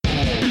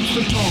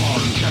It's the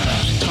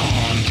Tonncast,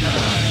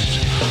 Tonncast.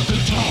 The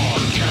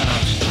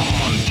Tonncast,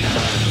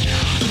 Tonncast.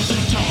 It's the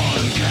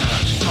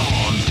Tonncast,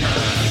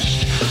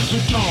 Tonncast. The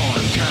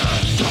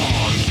Tonncast,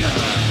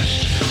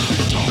 Tonncast.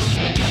 The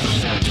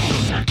Tonncast,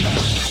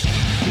 Tonncast.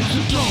 It's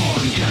the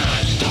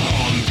Tonncast,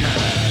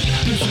 Tonncast.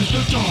 This is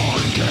the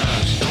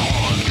Tonncast,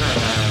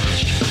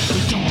 Tonncast.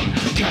 The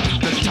Tonncast,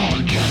 the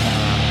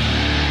Tonncast.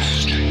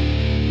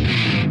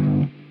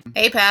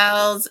 Hey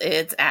pals,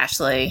 it's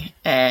Ashley,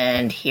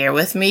 and here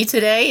with me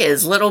today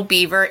is Little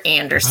Beaver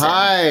Anderson.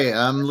 Hi,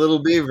 I'm Little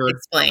Beaver.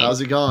 Explain.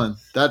 How's it going?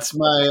 That's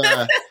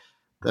my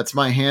that's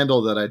my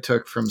handle that I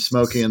took from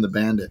Smokey and the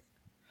Bandit.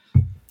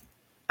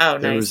 Oh,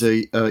 There nice. was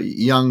a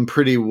young,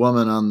 pretty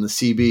woman on the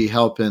CB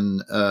helping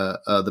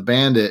the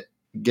Bandit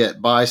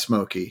get by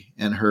Smokey,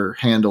 and her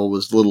handle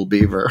was Little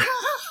Beaver.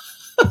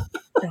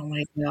 Oh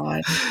my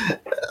god.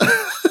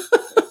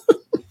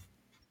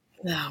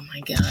 Oh my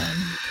god.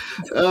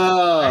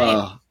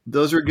 Oh,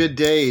 those were good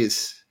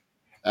days,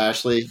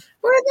 Ashley.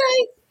 Were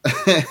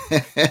they?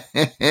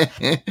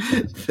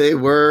 They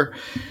were,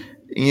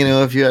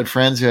 if you had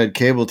friends who had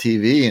cable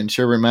TV in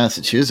Sherburne,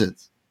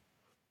 Massachusetts.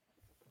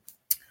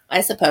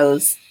 I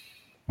suppose.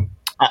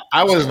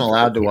 I wasn't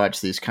allowed to watch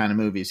these kind of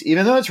movies.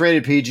 Even though it's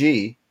rated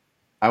PG,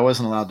 I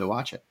wasn't allowed to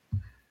watch it.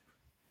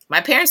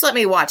 My parents let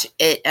me watch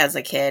it as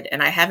a kid,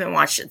 and I haven't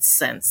watched it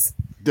since.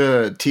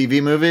 The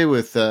TV movie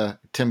with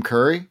Tim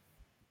Curry?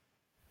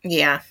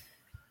 Yeah.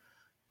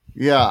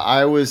 Yeah,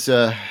 I was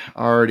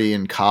already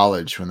in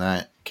college when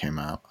that came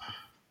out.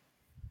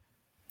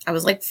 I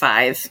was like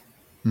 5.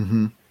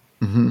 Mm-hmm.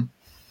 Mm-hmm.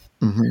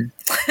 Mm-hmm.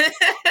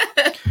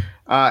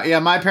 Yeah,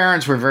 my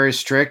parents were very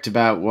strict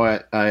about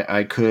what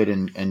I could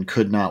and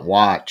could not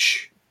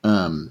watch.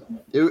 And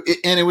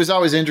it was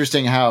always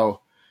interesting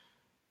how,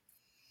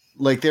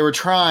 like, they were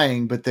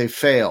trying, but they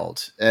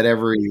failed at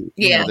every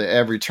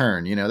every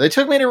turn. They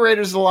took me to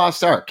Raiders of the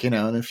Lost Ark.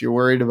 And if you're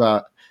worried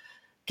about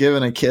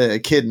giving a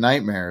kid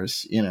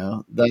nightmares,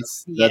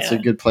 that's a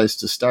good place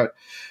to start.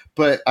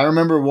 But I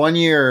remember one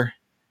year,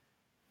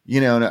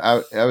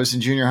 I was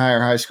in junior high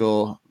or high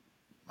school.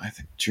 I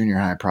think junior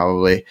high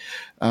probably,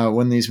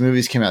 when these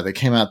movies came out. They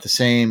came out the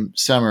same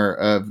summer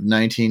of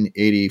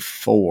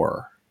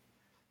 1984.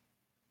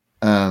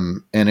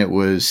 And it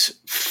was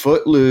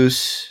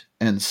Footloose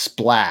and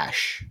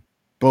Splash.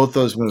 Both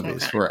those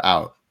movies were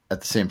out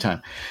at the same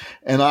time.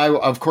 And I,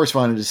 of course,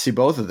 wanted to see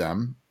both of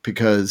them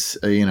because,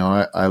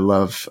 I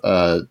love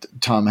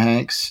Tom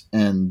Hanks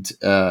and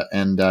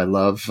I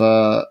love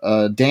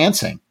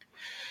dancing.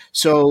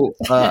 So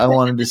I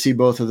wanted to see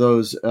both of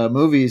those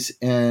movies,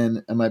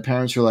 and my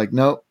parents were like,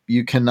 "Nope,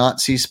 you cannot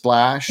see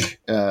Splash."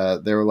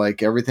 They were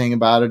like, "Everything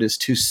about it is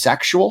too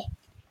sexual,"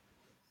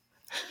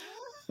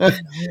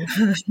 because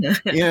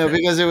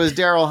it was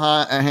Daryl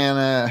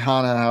Hannah,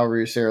 however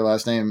you say her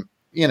last name,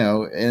 in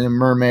a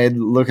mermaid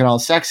looking all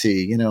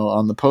sexy,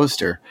 on the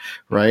poster,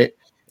 right,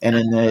 and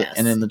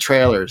in the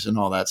trailers and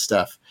all that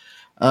stuff.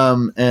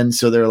 And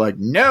so they're like,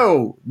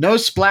 no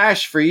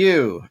Splash for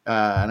you.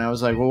 And I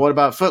was like, well, what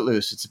about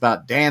Footloose? It's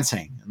about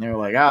dancing. And they were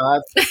like,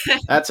 oh,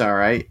 that's all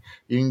right.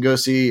 You can go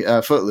see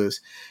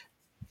Footloose.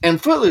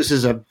 And Footloose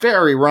is a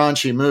very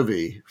raunchy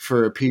movie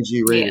for a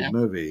PG rated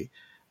movie.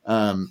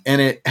 And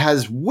it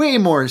has way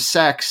more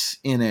sex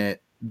in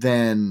it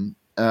than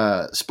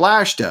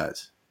Splash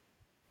does.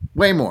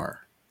 Way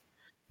more.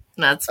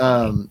 That's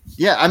funny.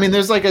 Yeah. I mean,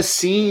 there's like a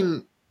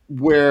scene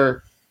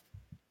where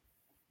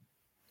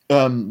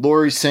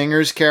Laurie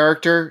Singer's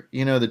character,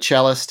 the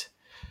cellist.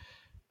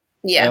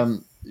 Yeah.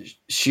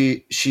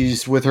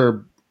 She's with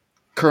her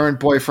current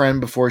boyfriend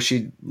before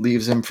she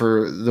leaves him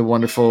for the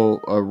wonderful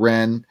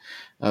Ren,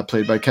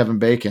 played by Kevin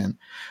Bacon.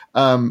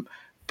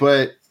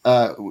 But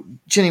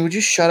Jenny, would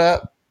you shut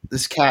up?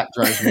 This cat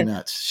drives me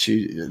nuts.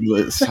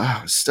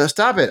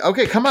 Stop it.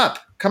 Okay, come up.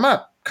 Come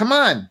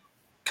on.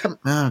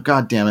 Oh,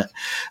 God damn it.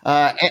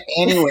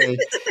 Anyway,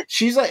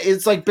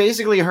 it's like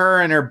basically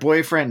her and her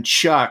boyfriend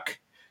Chuck.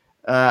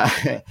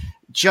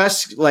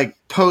 Just like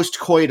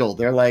post-coital,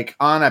 they're like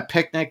on a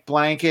picnic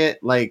blanket,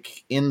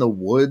 like in the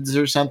woods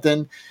or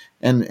something,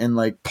 and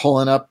like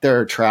pulling up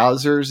their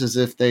trousers as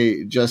if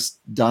they just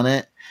done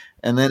it,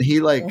 and then he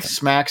like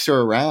smacks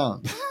her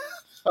around.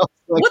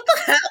 Like, what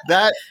the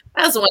hell?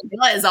 That's what it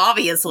was,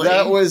 obviously.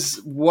 That was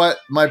what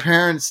my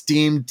parents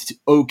deemed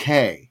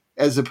okay,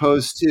 as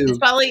opposed to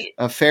probably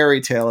a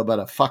fairy tale about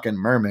a fucking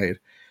mermaid.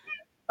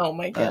 Oh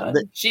my God.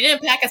 She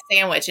didn't pack a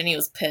sandwich and he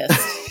was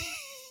pissed.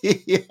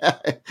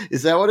 Yeah.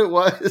 Is that what it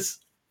was?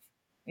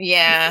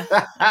 Yeah,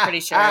 I'm pretty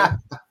sure.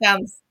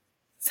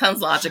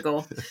 Sounds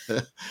logical.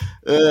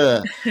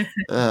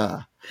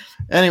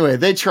 Anyway,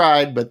 they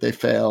tried, but they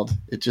failed.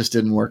 It just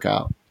didn't work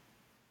out.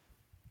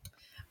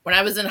 When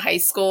I was in high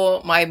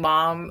school, my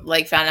mom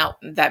found out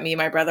that me and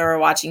my brother were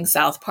watching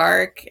South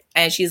Park,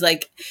 and she's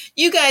like,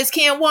 "You guys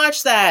can't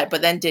watch that,"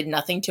 but then did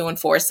nothing to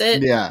enforce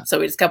it. Yeah. So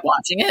we just kept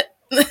watching it.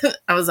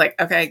 I was like,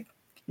 "Okay,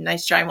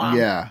 nice try, Mom."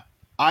 Yeah.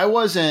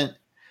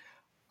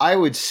 I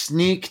would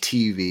sneak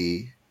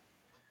TV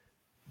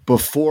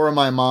before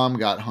my mom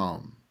got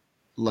home.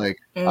 Like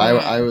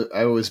Mm.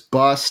 I was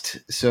bused,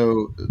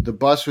 so the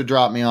bus would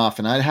drop me off,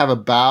 and I'd have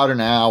about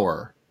an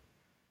hour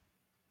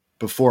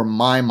before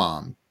my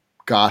mom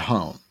got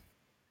home.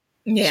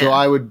 So Yeah.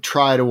 I would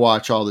try to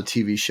watch all the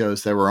TV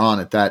shows that were on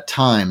at that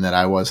time that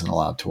I wasn't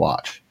allowed to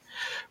watch.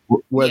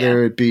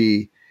 Whether it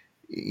be,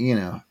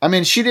 I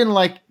mean, she didn't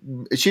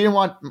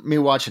want me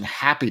watching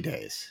Happy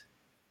Days.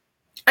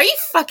 Are you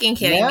fucking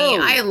kidding me?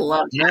 I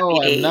love No, Happy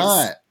I'm Days.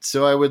 not.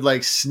 So I would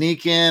like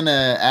sneak in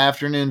an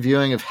afternoon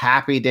viewing of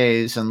Happy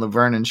Days and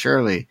Laverne and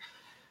Shirley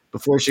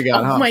before she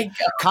got home. Oh my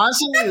God.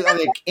 Constantly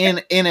like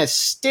in a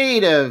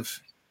state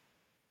of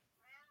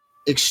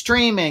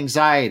extreme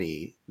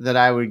anxiety that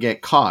I would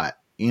get caught,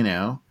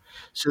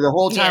 So the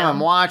whole time I'm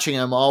watching,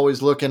 I'm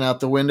always looking out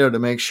the window to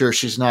make sure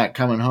she's not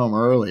coming home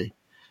early.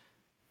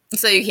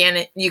 So you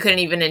couldn't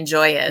even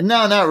enjoy it.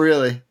 No, not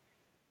really.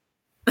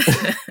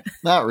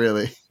 Not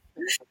really.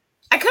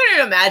 I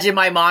couldn't imagine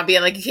my mom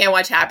being like, you can't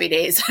watch Happy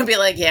Days. I'd be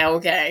like, yeah,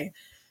 okay.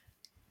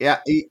 Yeah.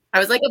 I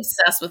was like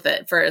obsessed with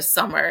it for a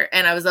summer,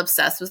 and I was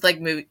obsessed with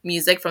like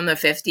music from the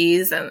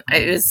 50s, and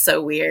it was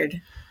so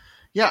weird.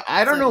 Yeah,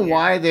 I don't know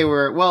why they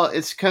were. Well,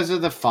 it's because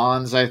of the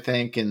Fonz, I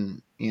think,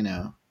 and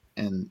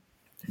and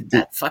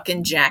that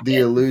fucking jacket, the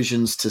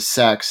allusions to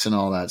sex and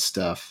all that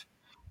stuff.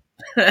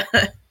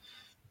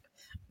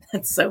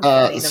 That's so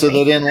funny. So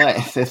they didn't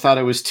let. They thought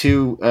it was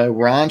too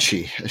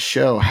raunchy. A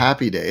show,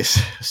 Happy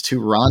Days, it's too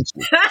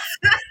raunchy.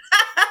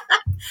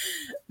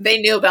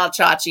 They knew about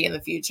Chachi in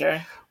the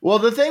future. Well,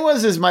 the thing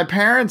is my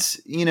parents,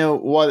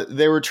 what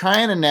they were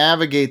trying to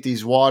navigate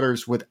these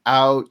waters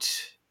without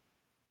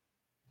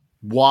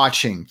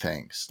watching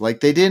things.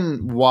 Like they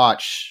didn't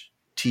watch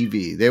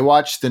TV. They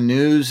watched the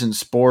news and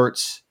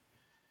sports,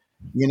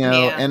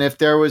 and if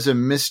there was a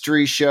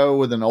mystery show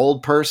with an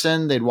old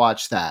person, they'd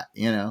watch that,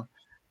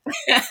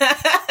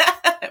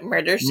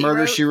 Murder,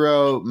 She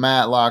Wrote,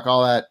 Matlock,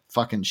 all that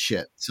fucking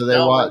shit. So they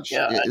watched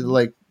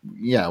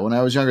when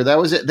I was younger, that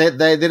was it.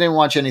 They didn't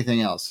watch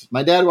anything else.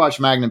 My dad watched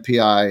Magnum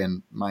PI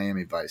and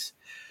Miami Vice.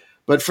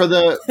 But for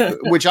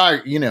which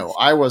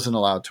I wasn't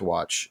allowed to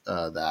watch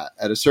that.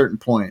 At a certain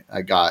point,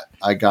 I got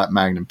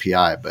Magnum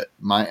PI, but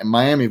my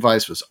Miami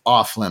Vice was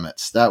off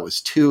limits. That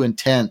was too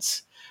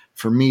intense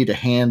for me to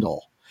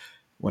handle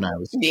when I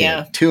was a kid.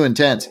 Yeah. Too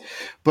intense.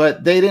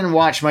 But they didn't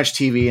watch much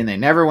TV, and they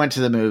never went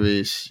to the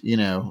movies.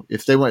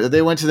 If they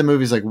went to the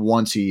movies like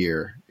once a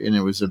year, and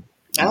it was it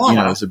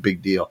was a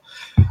big deal.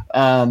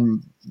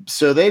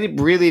 So they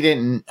really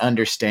didn't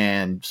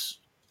understand.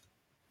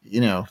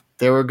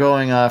 They were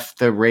going off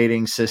the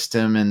rating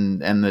system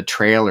and the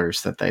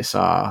trailers that they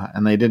saw,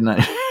 and they didn't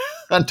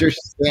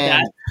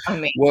understand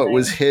what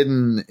was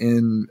hidden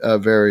in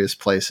various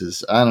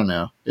places. I don't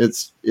know.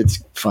 It's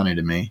funny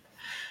to me.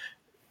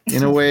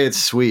 In a way, it's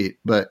sweet,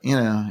 but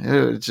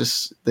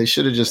they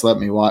should have just let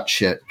me watch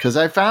shit, because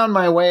I found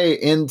my way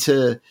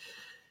into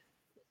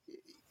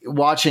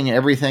watching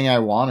everything I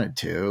wanted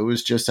to. It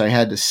was just I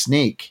had to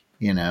sneak,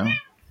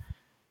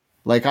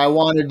 Like I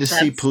wanted to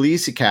see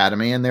Police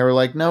Academy, and they were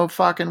like, "No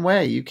fucking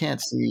way! You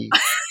can't see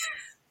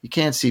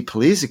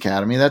Police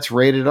Academy. That's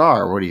rated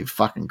R. What are you,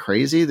 fucking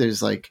crazy?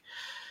 There's like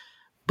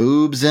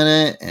boobs in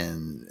it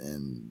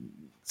and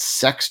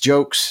sex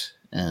jokes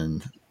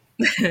and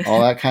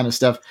all that kind of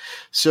stuff."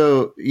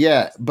 So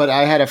yeah, but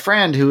I had a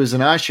friend who was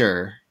an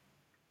usher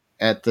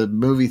at the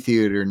movie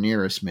theater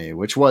nearest me,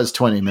 which was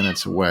 20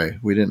 minutes away.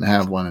 We didn't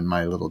have one in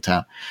my little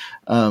town.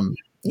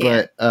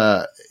 But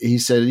he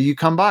said, "You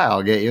come by,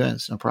 I'll get you in.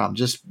 It's no problem.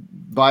 Just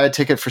buy a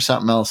ticket for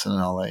something else, and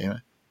I'll let you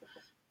in."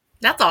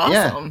 That's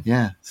awesome.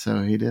 Yeah.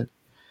 So he did.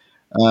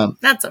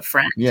 That's a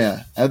friend.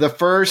 Yeah. The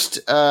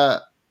first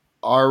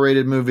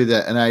R-rated movie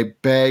and I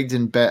begged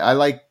and begged.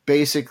 I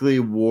basically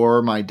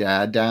wore my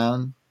dad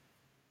down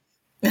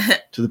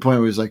to the point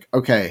where he was like,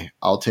 "Okay,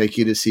 I'll take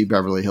you to see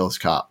Beverly Hills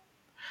Cop,"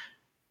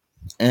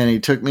 and he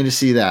took me to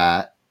see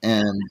that.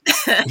 And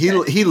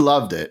he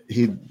loved it.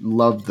 He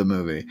loved the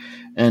movie,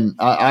 and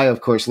I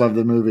of course loved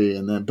the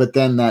movie. But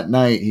then that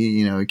night,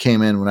 he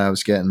came in when I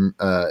was getting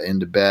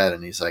into bed,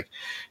 and he's like,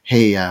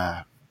 "Hey,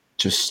 I'm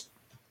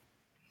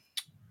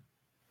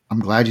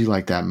glad you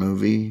like that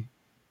movie.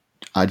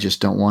 I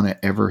just don't want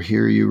to ever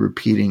hear you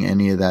repeating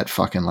any of that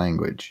fucking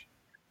language."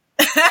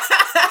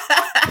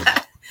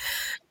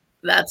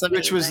 That's amazing.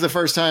 Which was the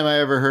first time I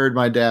ever heard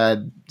my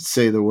dad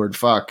say the word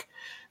fuck.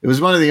 It was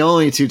one of the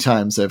only 2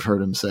 times I've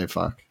heard him say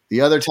fuck.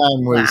 The other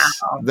time was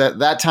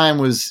that time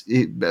was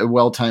a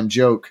well-timed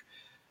joke,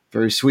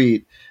 very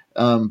sweet.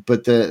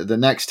 But the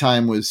next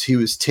time was he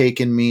was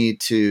taking me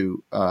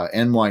to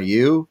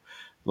NYU,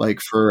 like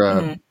for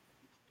a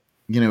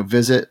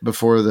visit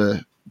before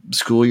the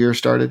school year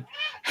started.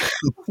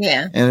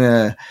 Yeah.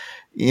 And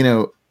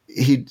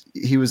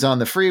he was on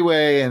the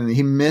freeway and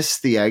he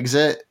missed the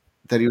exit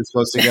that he was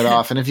supposed to get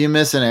off. And if you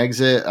miss an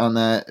exit on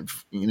that,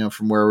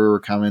 from where we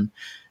were coming,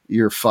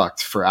 you're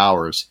fucked for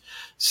hours.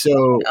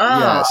 So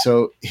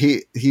so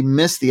he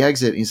missed the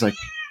exit and he's like,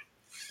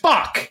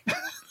 "Fuck."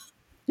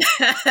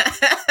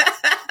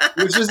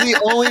 Which is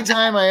the only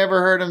time I ever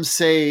heard him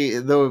say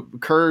the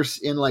curse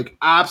in like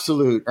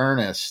absolute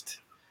earnest.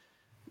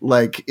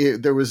 Like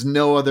there was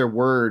no other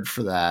word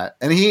for that.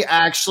 And he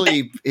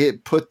actually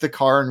put the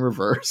car in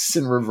reverse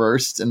and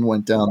reversed and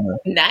went down the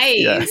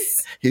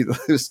Nice. It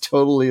was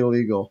totally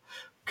illegal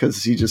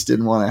because he just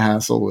didn't want to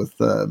hassle with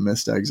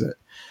missed exit.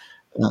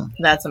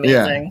 That's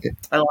amazing.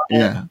 I love it.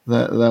 Yeah,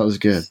 that was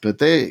good. But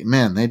they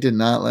did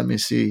not let me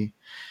see.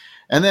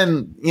 And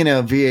then,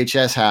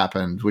 VHS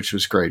happened, which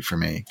was great for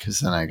me because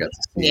then I got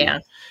to see. Yeah.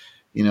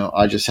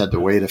 I just had to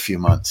wait a few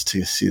months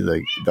to see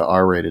the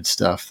R-rated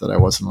stuff that I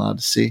wasn't allowed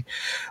to see,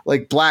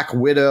 like Black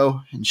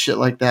Widow and shit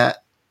like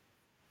that.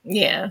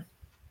 Yeah.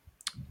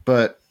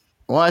 But,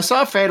 I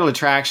saw Fatal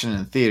Attraction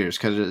in theaters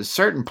because at a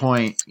certain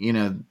point,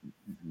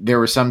 there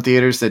were some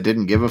theaters that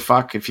didn't give a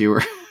fuck if you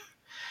were,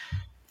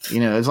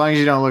 as long as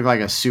you don't look like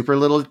a super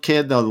little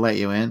kid, they'll let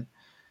you in.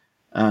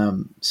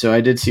 So I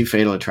did see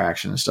Fatal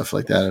Attraction and stuff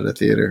like that at a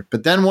theater.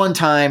 But then one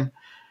time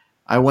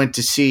I went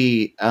to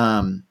see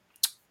Nightmare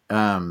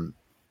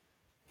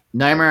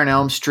on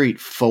Elm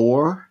Street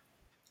 4.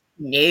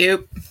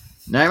 Nope.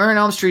 Nightmare on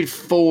Elm Street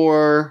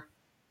 4,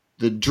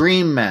 The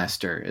Dream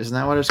Master. Isn't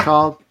that what it's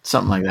called?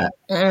 Something like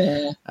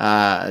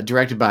that.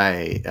 Directed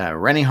by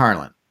Rennie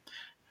Harlan,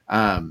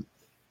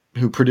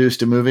 who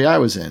produced a movie I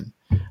was in.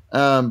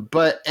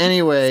 But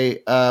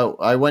anyway,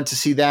 I went to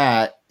see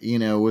that,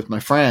 with my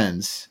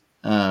friends.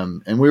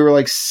 And we were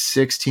like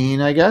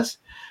 16, I guess.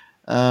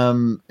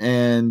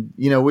 And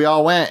we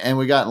all went and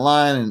we got in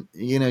line and,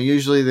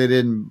 usually they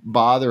didn't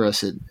bother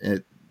us at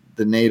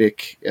the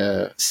Natick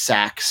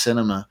Sack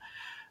Cinema.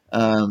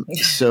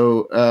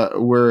 So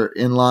we're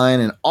in line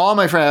and all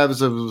my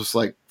friends, it was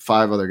like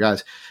 5 other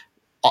guys.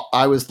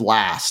 I was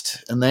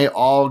last and they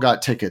all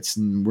got tickets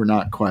and were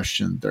not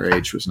questioned. Their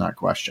age was not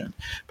questioned,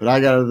 but I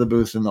got out of the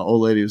booth and the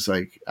old lady was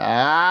like,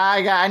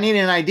 I need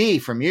an ID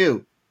from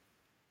you.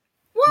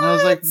 What? And I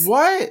was like,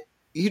 what?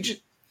 You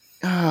just,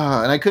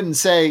 and I couldn't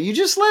say, you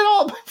just let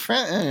all my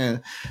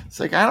friends. It's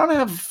like, I don't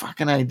have a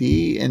fucking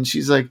ID. And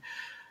she's like,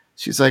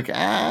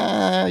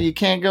 you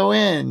can't go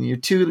in. You're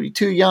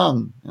too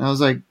young. And I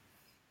was like,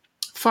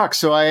 fuck.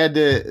 So I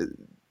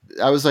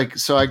was like,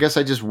 so I guess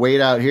I just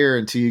wait out here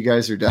until you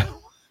guys are done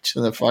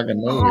watching the fucking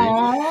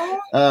movie.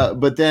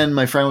 But then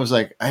my friend was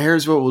like,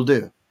 here's what we'll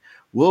do.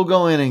 We'll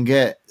go in and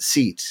get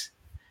seats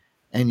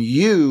and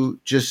you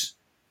just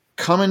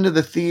come into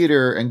the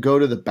theater and go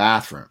to the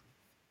bathroom,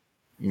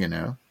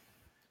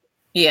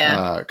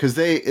 Yeah. Because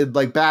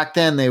back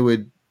then there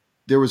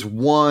was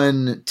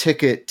one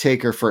ticket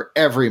taker for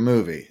every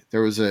movie.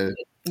 There was a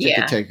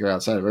ticket taker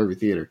outside of every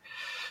theater.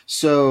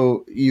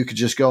 So you could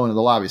just go into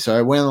the lobby. So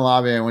I went in the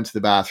lobby, I went to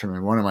the bathroom,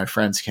 and one of my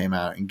friends came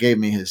out and gave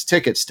me his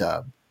ticket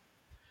stub.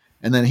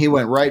 And then he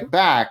went right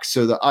back,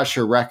 so the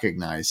usher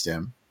recognized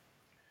him.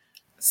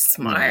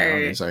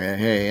 Smart. He's like,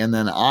 hey. And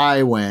then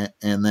I went,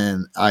 and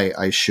then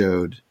I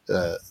showed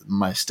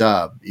my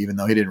stub, even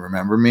though he didn't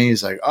remember me.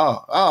 He's like,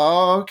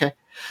 oh, okay.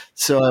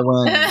 So I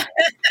went,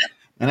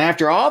 and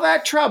after all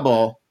that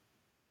trouble,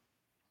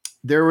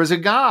 there was a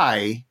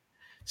guy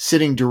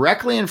sitting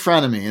directly in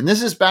front of me. And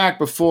this is back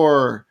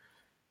before,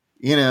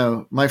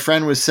 my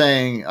friend was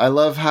saying, I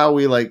love how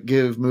we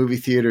give movie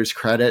theaters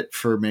credit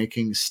for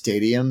making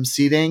stadium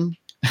seating.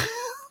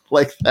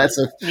 That's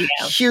a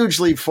huge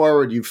leap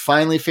forward. You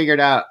finally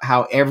figured out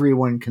how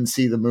everyone can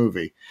see the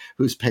movie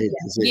who's paid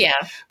to see. Yeah.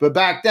 But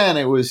back then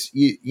it was,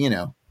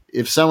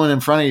 if someone in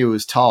front of you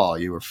was tall,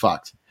 you were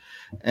fucked.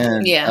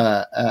 And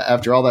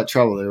after all that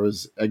trouble, there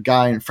was a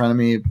guy in front of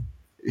me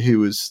who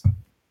was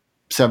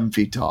 7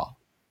 feet tall.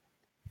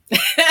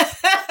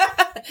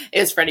 It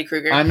was Freddy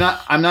Krueger. I'm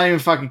not even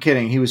fucking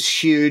kidding. He was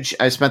huge.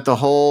 I spent the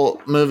whole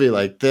movie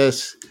like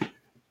this,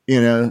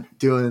 doing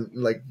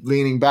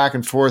leaning back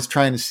and forth,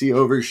 trying to see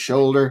over his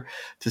shoulder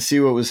to see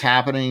what was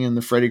happening in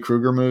the Freddy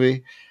Krueger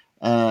movie.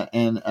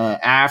 And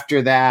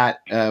after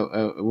that,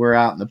 we're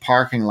out in the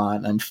parking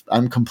lot and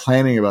I'm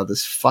complaining about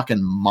this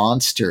fucking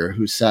monster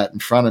who sat in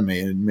front of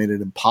me and made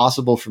it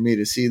impossible for me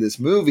to see this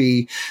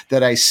movie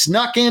that I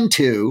snuck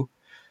into.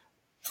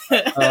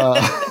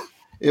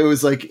 It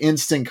was like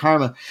instant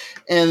karma.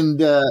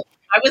 And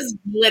I was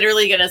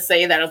literally going to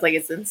say that. I was like,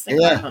 it's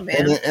instant karma,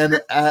 man.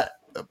 And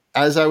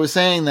as I was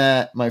saying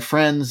that, my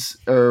friends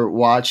are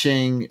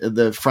watching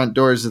the front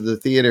doors of the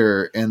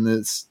theater and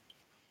this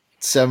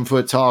 7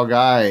 foot tall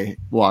guy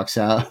walks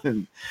out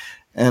and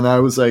I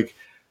was like,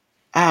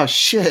 oh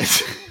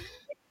shit.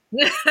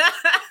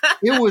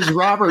 It was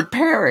Robert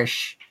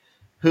Parrish,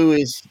 who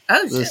is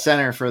the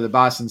center for the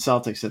Boston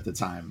Celtics at the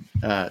time.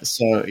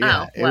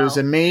 It was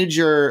a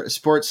major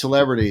sports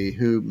celebrity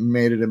who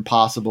made it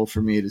impossible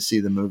for me to see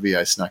the movie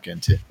I snuck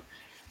into.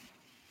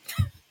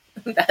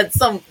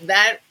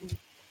 That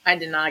I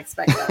did not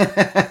expect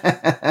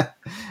that.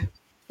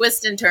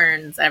 Twists and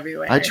turns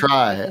everywhere. I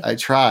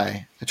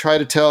try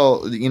to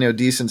tell,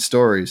 decent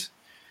stories.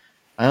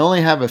 I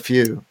only have a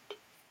few.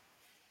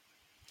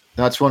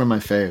 That's one of my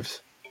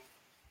faves.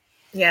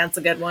 Yeah, it's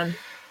a good one.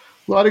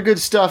 A lot of good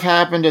stuff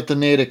happened at the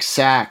Natick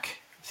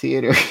Sack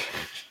Theater.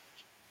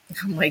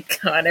 Oh my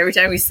God. Every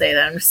time we say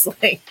that, I'm just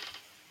like...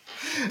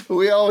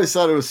 We always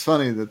thought it was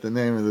funny that the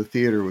name of the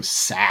theater was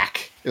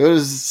Sack. It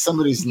was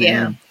somebody's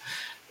name.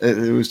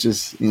 It was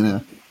just,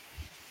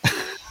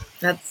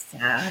 That's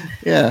sad.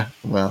 yeah,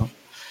 well,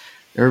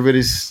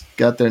 everybody's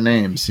got their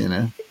names,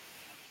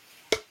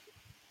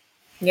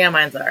 Yeah,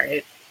 mine's all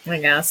right, I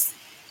guess.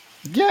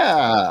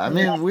 Yeah, I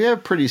mean, we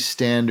have pretty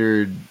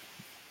standard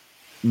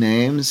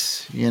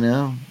names,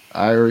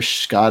 Irish,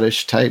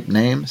 Scottish type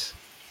names.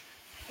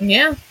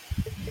 Yeah.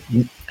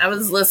 I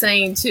was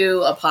listening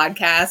to a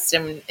podcast,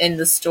 and in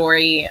the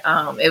story,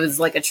 it was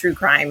like a true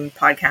crime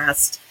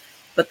podcast,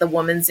 but the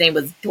woman's name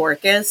was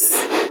Dorcas,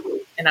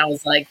 and I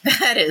was like,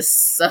 that is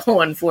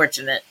so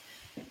unfortunate.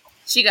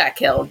 She got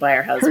killed by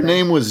her husband. Her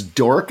name was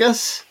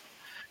Dorcas?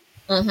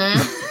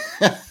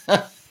 Mm-hmm.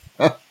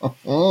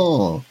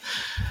 Oh.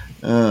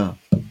 I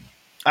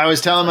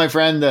was telling my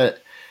friend that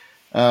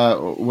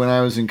when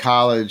I was in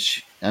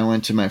college, I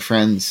went to my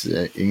friend's,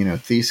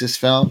 thesis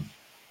film.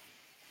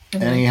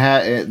 Mm-hmm. And he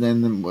had,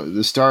 then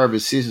the star of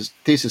his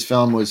thesis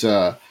film was,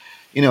 a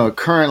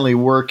currently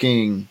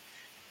working,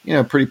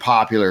 pretty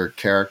popular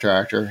character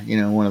actor,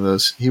 one of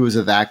those, he was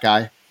that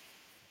guy.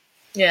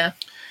 Yeah.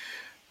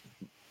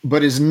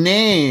 But his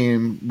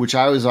name, which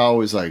I was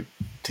always like,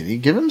 did he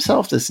give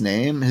himself this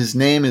name? His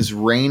name is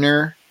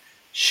Rainer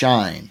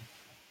Shine.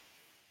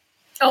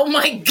 Oh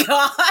my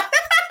God.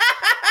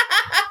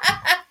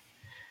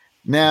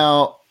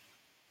 Now,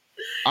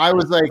 I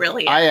was like,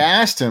 Brilliant. I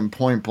asked him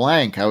point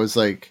blank. I was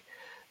like,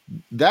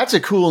 that's a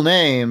cool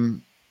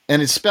name.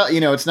 And it's spelled,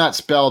 it's not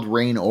spelled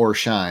rain or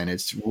shine.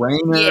 It's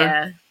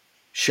Rainer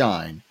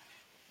Shine.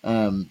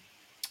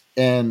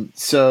 And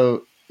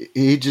so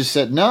he just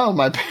said, no,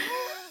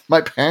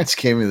 my parents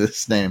gave me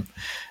this name.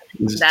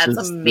 That's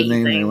amazing. The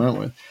name they went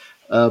with.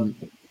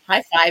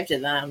 High five to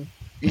them.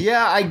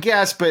 Yeah, I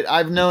guess, but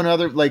I've known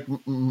other, like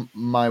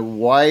my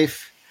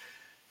wife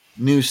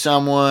knew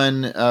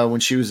someone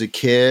when she was a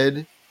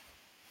kid,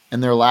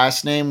 and their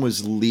last name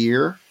was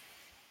Lear.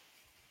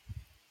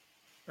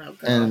 Oh,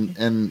 God.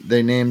 And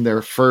they named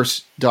their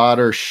first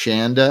daughter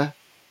Shanda.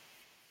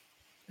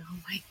 Oh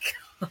my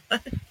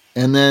God.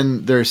 And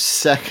then their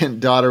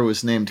second daughter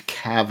was named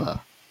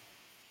Kava.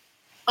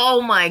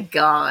 Oh my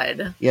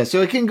God. Yeah,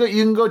 so you can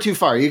go too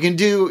far. You can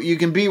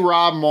be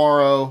Rob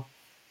Morrow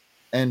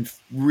and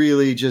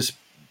really just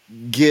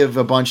give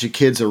a bunch of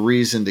kids a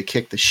reason to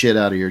kick the shit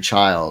out of your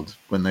child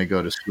when they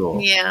go to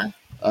school. Yeah.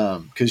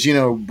 Because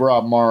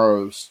Rob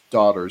Morrow's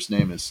daughter's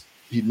name is,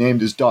 he named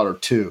his daughter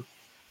too.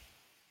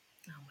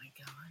 Oh my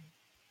God.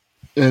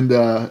 And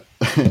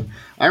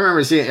I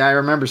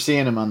remember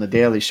seeing him on the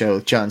Daily Show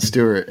with Jon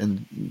Stewart,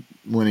 and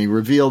when he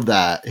revealed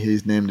that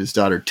he's named his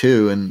daughter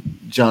too, and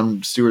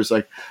Jon Stewart's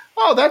like,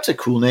 "Oh, that's a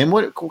cool name.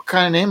 What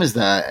kind of name is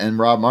that?" And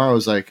Rob Morrow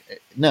was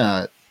like,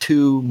 "No,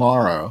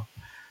 Tomorrow."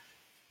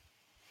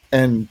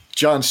 And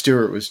Jon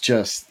Stewart was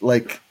just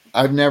like,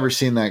 I've never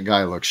seen that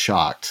guy look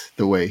shocked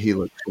the way he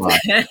looked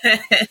shocked.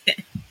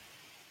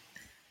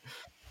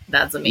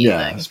 That's amazing.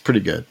 Yeah, it's pretty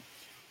good.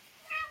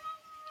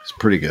 It's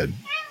pretty good.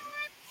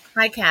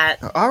 Hi, Kat.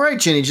 All right,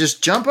 Jenny,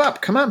 just jump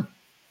up. Come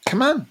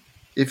on.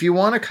 If you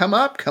want to come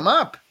up, come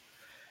up.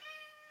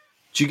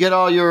 Did you get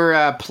all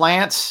your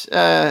plants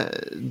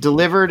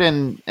delivered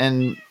and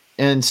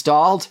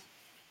installed?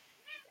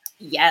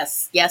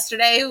 Yes.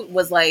 Yesterday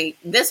was like,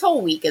 this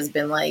whole week has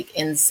been like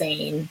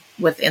insane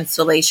with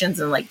installations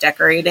and like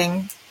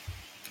decorating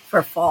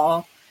for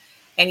fall.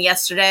 And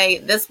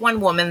yesterday, this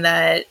one woman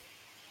that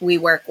we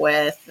work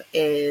with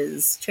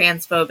is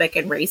transphobic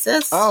and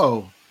racist.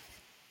 Oh.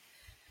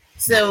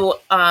 So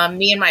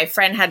me and my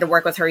friend had to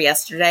work with her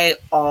yesterday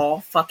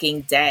all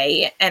fucking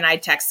day. And I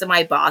texted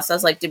my boss. I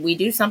was like, did we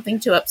do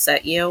something to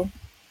upset you?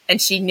 And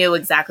she knew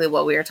exactly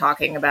what we were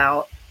talking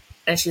about.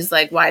 And she's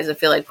like, why does it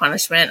feel like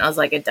punishment? I was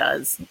like, it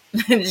does.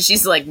 And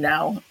she's like,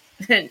 no,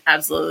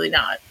 absolutely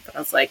not. But I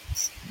was like,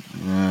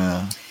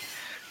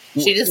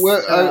 she just,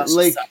 like,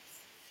 sucks.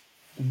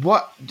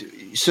 What?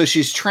 So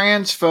she's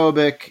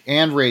transphobic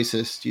and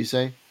racist, you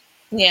say?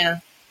 Yeah.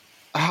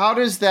 How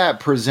does that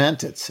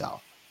present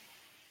itself?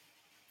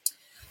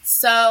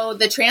 So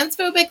the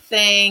transphobic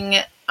thing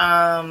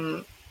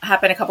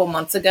happened a couple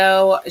months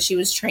ago. She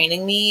was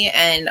training me,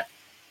 and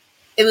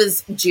it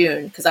was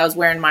June because I was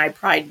wearing my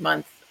Pride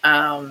Month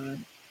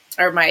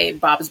or my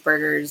Bob's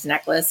Burgers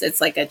necklace.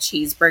 It's like a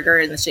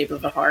cheeseburger in the shape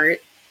of a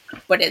heart,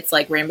 but it's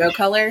like rainbow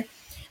color.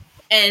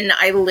 And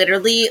I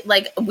literally,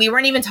 like, we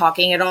weren't even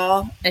talking at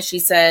all. And she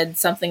said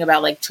something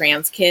about like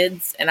trans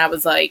kids. And I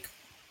was like,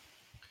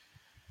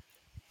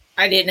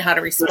 I didn't know how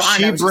to respond. So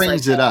she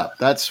brings it up.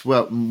 That's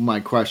what my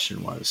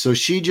question was. So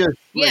she just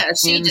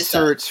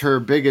inserts her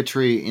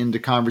bigotry into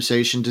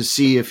conversation to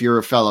see if you're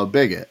a fellow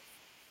bigot.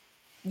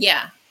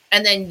 Yeah.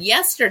 And then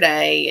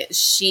yesterday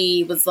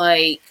she was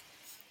like,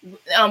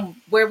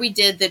 where we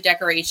did the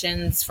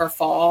decorations for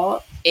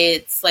fall,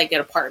 it's like an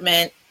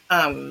apartment.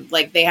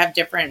 Like they have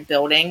different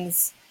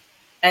buildings.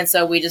 And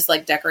so we just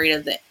like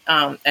decorated the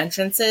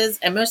entrances,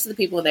 and most of the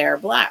people there are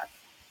Black.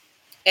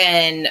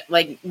 And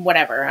like,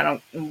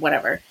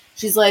 whatever.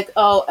 She's like,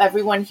 oh,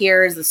 everyone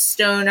here is a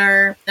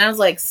stoner. And I was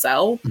like,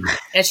 so?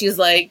 And she's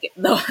like,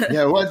 then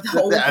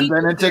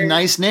it's a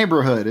nice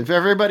neighborhood. If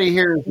everybody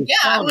here is a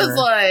stoner, I was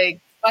like,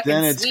 fucking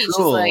then it's sweet.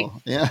 cool. She's like,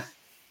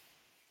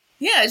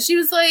 yeah. she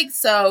was like,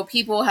 so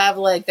people have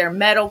like their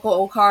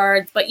medical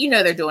cards, but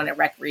they're doing it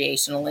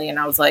recreationally. And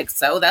I was like,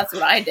 so that's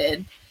what I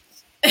did.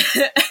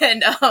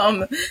 And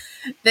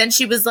then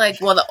she was like,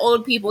 well, the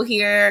old people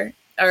here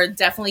are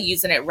definitely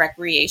using it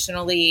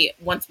recreationally.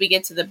 Once we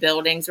get to the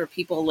buildings where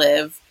people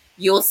live,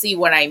 you'll see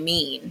what I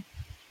mean.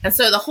 And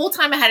so the whole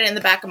time I had it in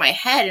the back of my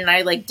head, and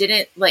I like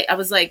didn't like, I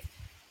was like,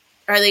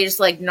 are they just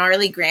like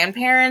gnarly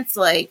grandparents,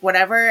 like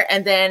whatever?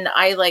 And then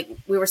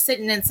we were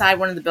sitting inside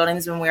one of the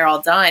buildings when we were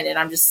all done, and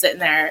I'm just sitting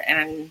there,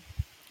 and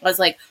I was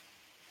like,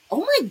 oh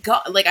my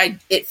God, like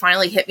it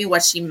finally hit me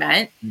what she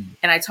meant.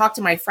 And I talked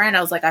to my friend.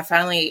 I was like, I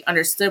finally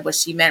understood what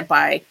she meant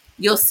by,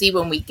 you'll see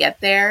when we get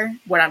there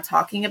what I'm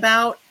talking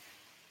about.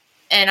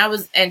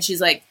 And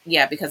she's like,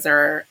 yeah, because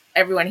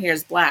everyone here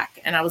is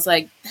black. And I was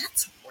like,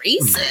 that's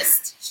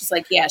racist. She's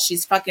like, yeah,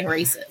 she's fucking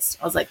racist.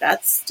 I was like,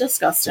 that's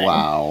disgusting.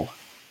 Wow.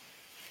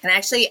 And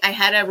actually, I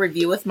had a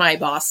review with my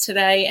boss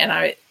today,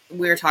 and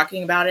we were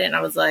talking about it, and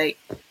I was like,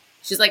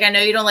 she's like, I know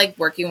you don't like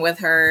working with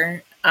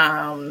her.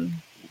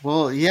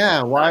 Well,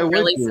 yeah. Why would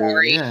really you?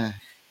 sorry. Yeah.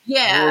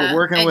 Yeah. We're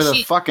working with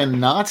a fucking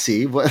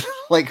Nazi. What?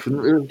 Like,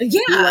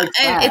 yeah,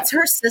 and it's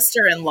her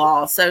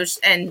sister-in-law. So,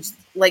 and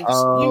like,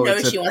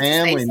 it's she a wants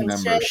family to say some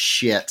member. shit.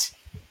 Shit.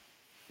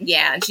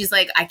 Yeah, and she's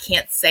like, I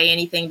can't say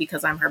anything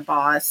because I'm her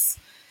boss.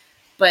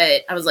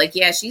 But I was like,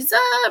 yeah, she's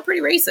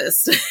pretty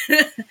racist.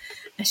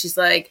 And she's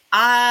like,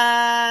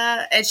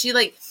 and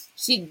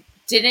she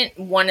didn't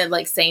want to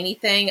like say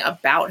anything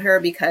about her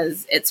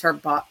because it's her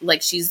boss,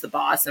 like she's the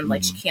boss, and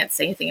like she can't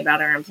say anything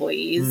about her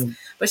employees.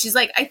 But she's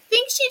like, I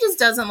think she just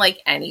doesn't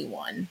like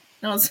anyone.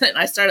 And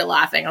I started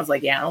laughing. I was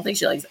like, yeah, I don't think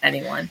she likes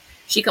anyone.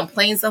 She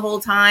complains the whole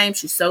time.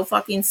 She's so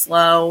fucking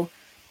slow.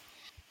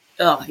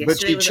 Ugh, But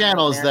she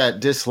channels that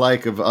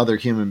dislike of other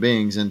human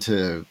beings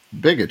into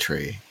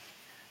bigotry.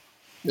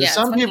 Yeah,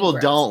 some people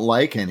don't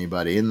like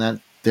anybody, and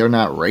that they're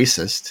not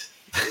racist.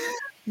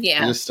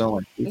 Yeah. They just don't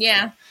like people.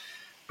 Yeah.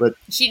 But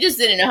she just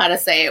didn't know how to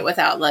say it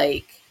without,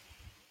 like,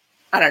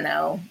 I don't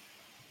know,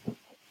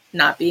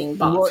 not being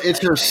boss. Well, it's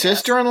her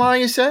sister-in-law,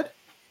 you said?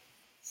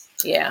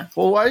 Yeah.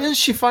 Well, why didn't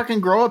she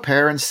fucking grow a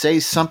pair and say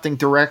something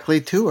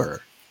directly to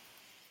her?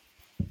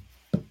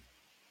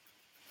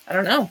 I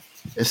don't know.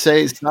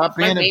 Say, stop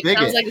being a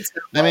bigot. Like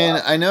I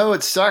mean, I know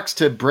it sucks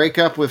to break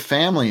up with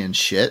family and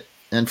shit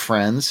and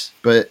friends,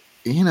 but,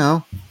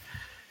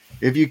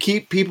 if you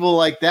keep people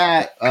like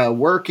that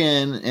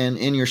working and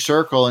in your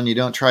circle and you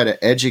don't try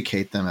to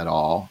educate them at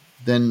all,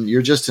 then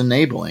you're just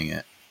enabling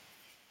it.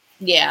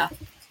 Yeah.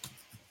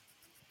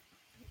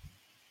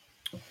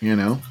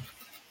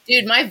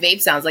 Dude, my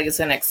vape sounds like it's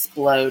going to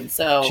explode.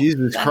 So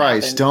Jesus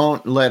Christ,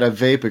 don't let a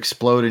vape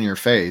explode in your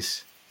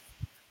face.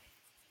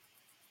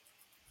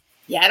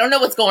 Yeah, I don't know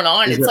what's going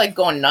on. It's like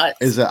going nuts.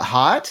 Is it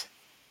hot?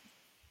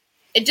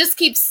 It just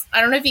keeps,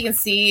 I don't know if you can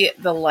see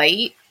the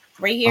light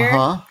right here.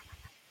 Uh-huh.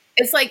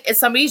 It's like if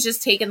somebody's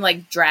just taking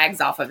like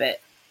drags off of it.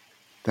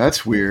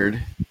 That's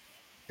weird.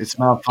 It's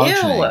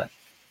malfunctioning. Ew.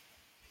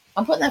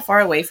 I'm putting that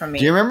far away from me.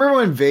 Do you remember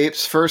when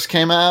vapes first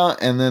came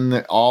out and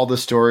then all the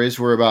stories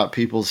were about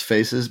people's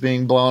faces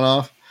being blown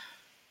off?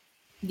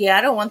 Yeah,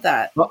 I don't want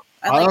that. Well,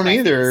 I don't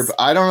either. But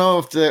I don't know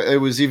if it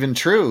was even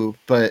true,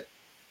 but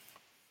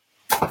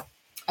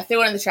I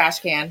threw it in the trash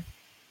can.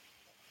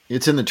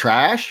 It's in the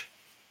trash?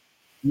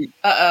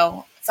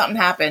 Uh-oh. Something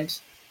happened.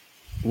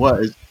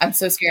 What? I'm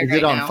so scared Is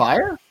it on now.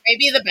 fire?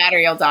 Maybe the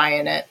battery will die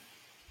in it.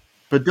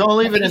 But don't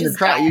leave it in the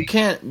trash. You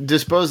can't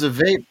dispose of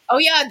vape. Oh,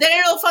 yeah. Then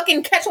it'll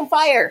fucking catch on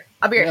fire.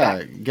 I'll be right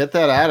back. Get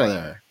that out of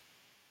there.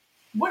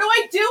 What do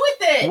I do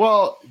with it?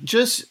 Well,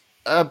 just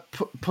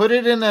put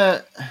it in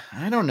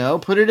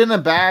put it in a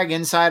bag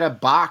inside a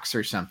box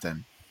or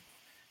something.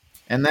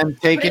 And then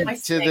take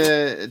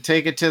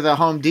it to the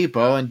Home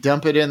Depot and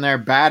dump it in their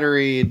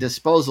battery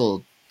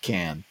disposal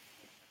can.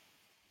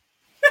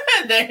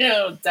 Then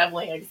it'll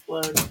definitely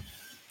explode.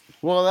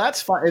 Well,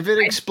 that's fine. If it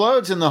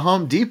explodes in the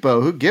Home Depot,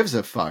 who gives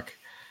a fuck?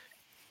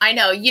 I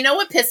know. You know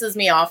what pisses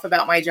me off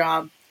about my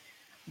job?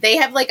 They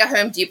have like a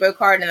Home Depot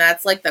card, and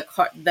that's like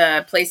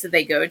the place that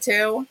they go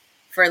to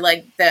for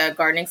like the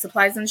gardening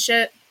supplies and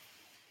shit.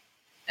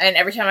 And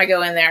every time I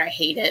go in there, I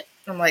hate it.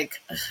 I'm like,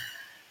 ugh,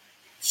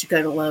 should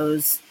go to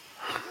Lowe's.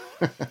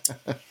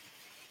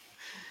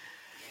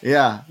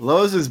 Yeah,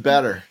 Lowe's is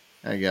better,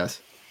 I guess.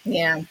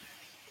 Yeah.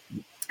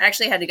 I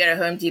actually had to go to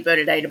Home Depot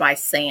today to buy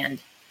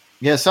sand.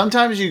 Yeah,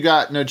 sometimes you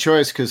got no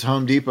choice because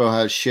Home Depot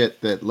has shit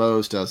that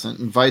Lowe's doesn't,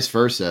 and vice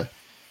versa,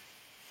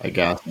 I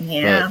guess.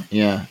 Yeah. But,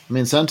 yeah. I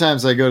mean,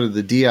 sometimes I go to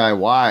the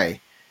DIY.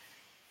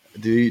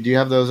 Do you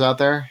have those out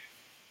there?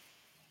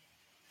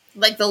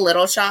 Like the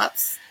little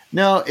shops?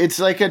 No, it's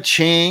like a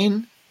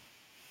chain,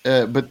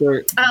 but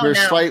they're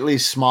slightly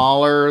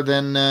smaller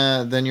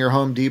than your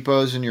Home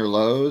Depots and your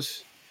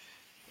Lowe's.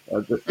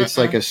 It's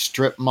like a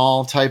strip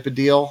mall type of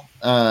deal,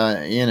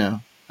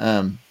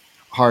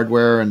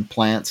 hardware and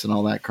plants and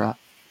all that crap.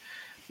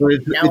 But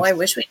I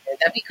wish we did.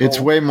 That'd be cool. It's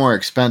way more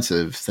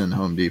expensive than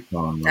Home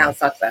Depot. And no,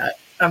 fuck that.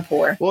 I'm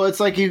poor. Well, it's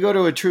like you go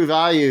to a True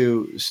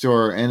Value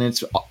store and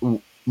it's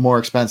more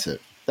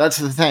expensive. That's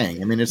the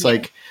thing. I mean, it's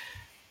like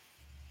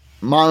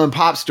mom and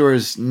pop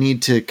stores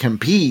need to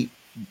compete,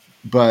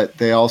 but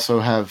they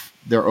also have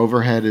their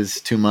overhead is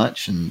too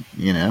much, and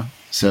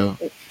so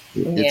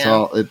it's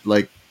all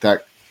like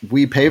that.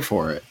 We pay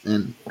for it,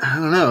 and I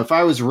don't know if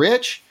I was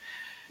rich,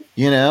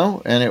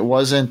 and it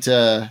wasn't,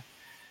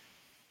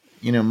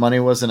 money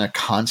wasn't a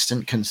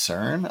constant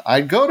concern.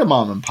 I'd go to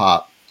mom and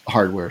pop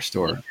hardware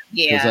store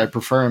because I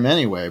prefer them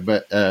anyway.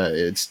 But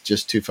it's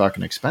just too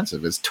fucking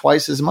expensive. It's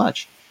twice as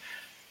much.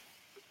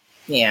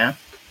 Yeah.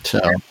 So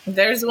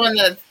there's one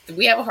that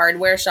we have a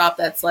hardware shop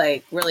that's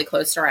like really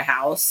close to our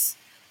house,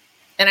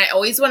 and I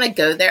always want to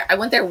go there. I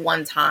went there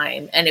one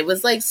time, and it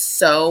was like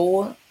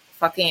so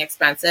fucking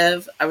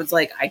expensive. I was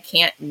like, I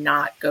can't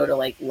not go to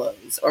like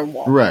Lowe's or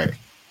Walmart.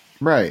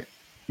 Right.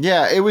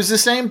 Yeah, it was the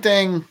same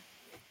thing,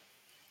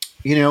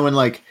 when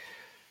like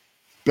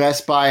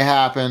Best Buy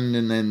happened,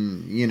 and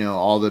then,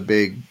 all the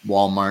big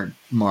Walmart,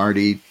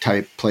 Marty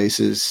type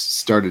places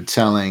started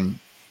selling,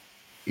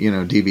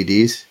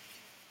 DVDs.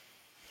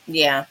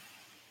 Yeah.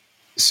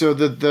 So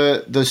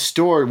the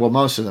store, well,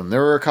 most of them,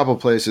 there were a couple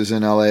places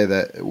in LA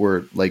that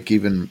were like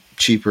even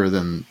cheaper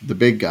than the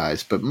big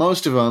guys, but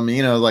most of them,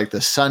 like the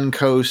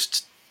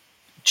Suncoast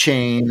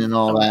chain and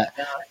all that.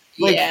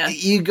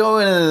 Like you go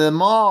into the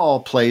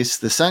mall place,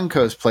 the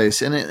Suncoast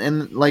place,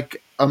 and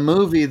like a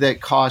movie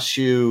that costs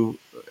you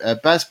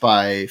at Best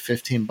Buy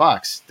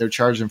 $15, they're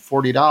charging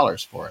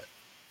 $40 for it.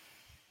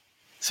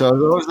 So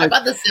those like,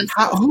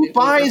 who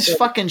buys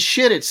fucking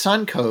shit at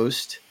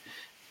Suncoast,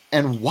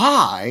 and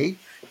why?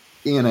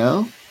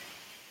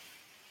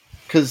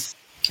 Because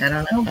I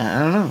don't know.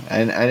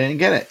 And I didn't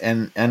get it,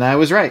 and I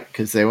was right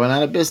because they went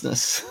out of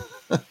business.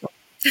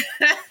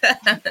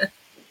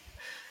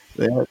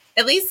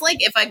 At least, like,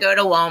 if I go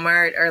to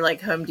Walmart or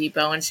like Home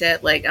Depot and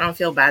shit, like, I don't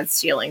feel bad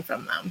stealing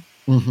from them.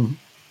 Mm-hmm.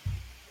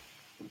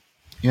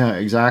 Yeah,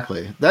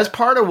 exactly. That's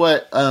part of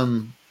what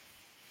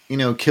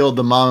killed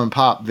the mom and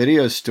pop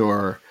video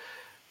store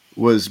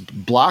was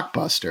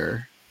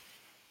Blockbuster.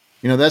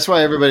 That's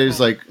why everybody was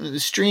like,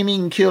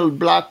 streaming killed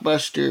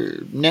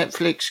Blockbuster,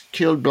 Netflix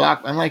killed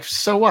I'm like,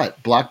 so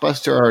what?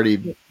 Blockbuster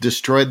already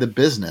destroyed the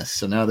business,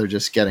 so now they're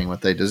just getting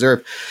what they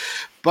deserve.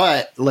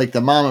 But like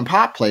the mom and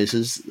pop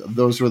places,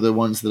 those were the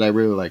ones that I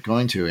really like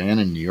going to. And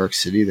in New York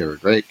City, they were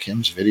great.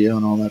 Kim's Video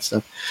and all that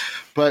stuff.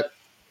 But,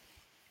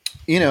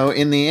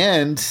 in the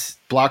end,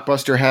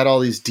 Blockbuster had all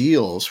these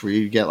deals where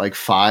you get like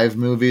 5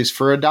 movies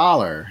for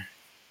 $1.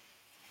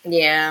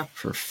 Yeah.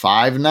 For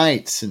 5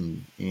 nights.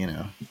 And,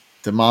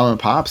 the mom and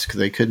pops, because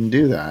they couldn't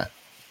do that.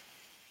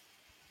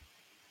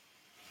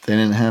 They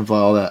didn't have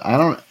all that. I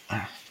don't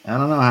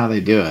know how they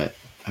do it.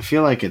 I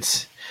feel like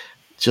it's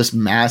just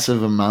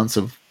massive amounts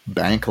of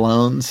bank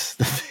loans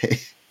that they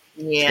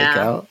take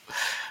out.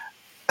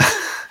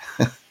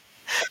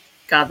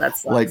 God,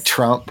 that's like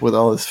Trump with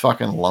all his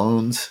fucking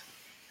loans.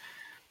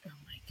 Oh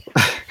my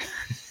God.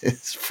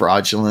 It's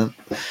fraudulent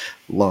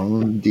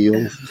loan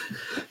deals.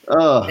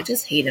 I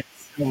just hate it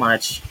so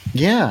much.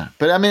 Yeah,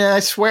 but I mean, I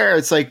swear,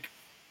 it's like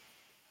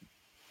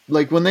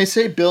when they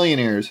say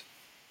billionaires,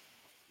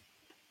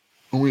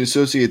 when we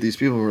associate these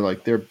people who are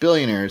like, they're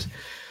billionaires,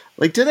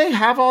 like, do they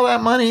have all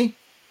that money?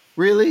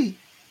 Really?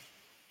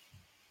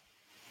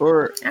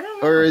 Or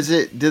is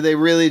it, do they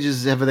really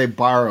have they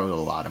borrowed a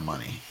lot of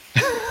money?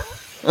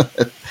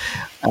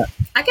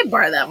 I could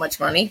borrow that much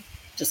money.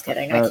 Just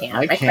kidding. I can't.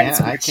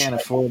 I can't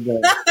afford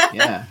that.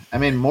 Yeah. I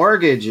mean,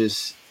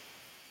 mortgage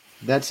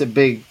that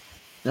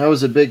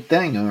was a big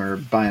thing when we were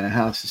buying a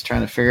house, is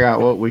trying to figure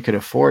out what we could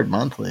afford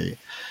monthly.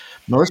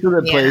 Most of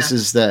the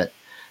places that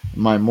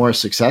my more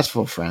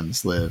successful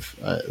friends live,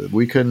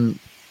 we couldn't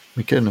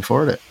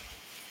afford it.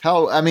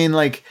 Hell, I mean,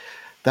 like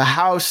the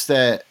house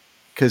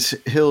because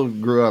Hill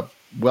grew up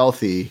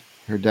wealthy.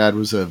 Her dad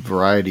was a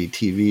variety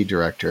TV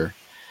director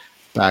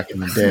back in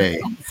the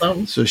day.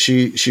 Awesome. So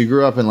she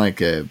grew up in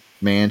like a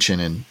mansion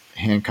in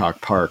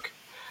Hancock Park.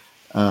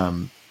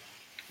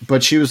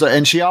 But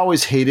she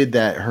always hated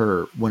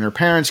that when her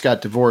parents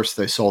got divorced,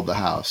 they sold the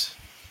house.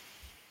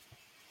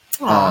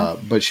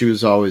 But she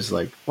was always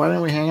like, why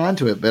don't we hang on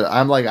to it? But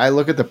I'm like, I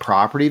look at the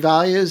property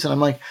values and I'm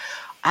like,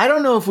 I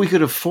don't know if we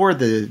could afford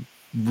the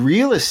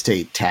real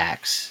estate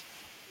tax.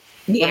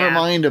 Yeah. Never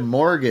mind a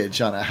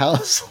mortgage on a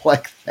house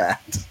like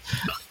that.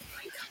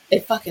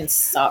 It fucking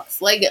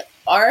sucks. Like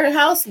our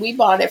house, we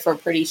bought it for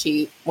pretty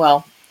cheap.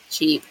 Well,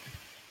 cheap.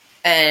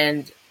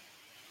 And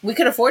we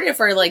could afford it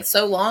for like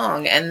so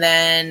long. And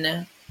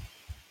then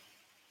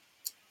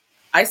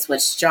I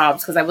switched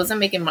jobs because I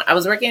wasn't making money. I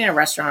was working in a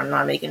restaurant,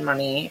 not making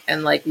money.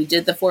 And like we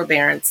did the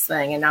forbearance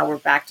thing, and now we're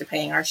back to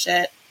paying our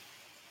shit.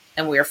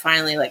 And we are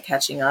finally like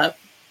catching up.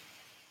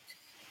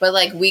 But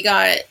like we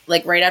got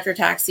like right after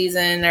tax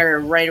season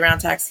or right around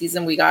tax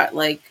season, we got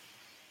like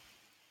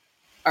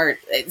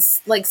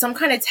it's like some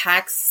kind of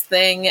tax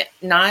thing,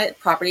 not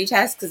property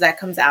tax because that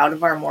comes out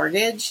of our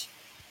mortgage.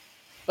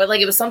 But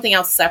like it was something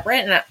else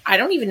separate, and I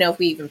don't even know if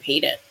we even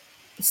paid it.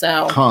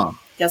 So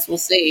guess we'll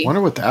see.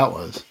 Wonder what that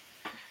was.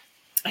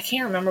 I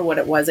can't remember what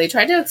it was. They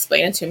tried to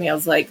explain it to me. I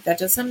was like, that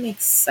doesn't make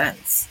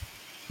sense.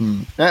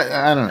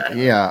 I don't.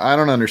 Yeah, I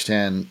don't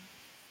understand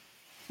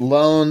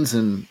loans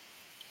and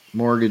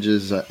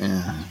mortgages. I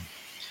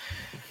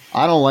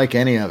don't like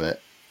any of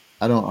it.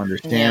 I don't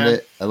understand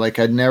it. Like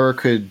I never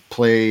could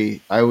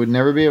play. I would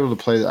never be able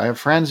to play. I have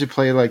friends who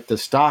play like the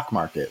stock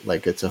market,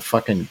 like it's a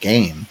fucking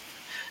game.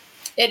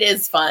 It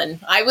is fun.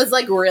 I was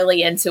like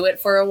really into it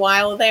for a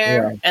while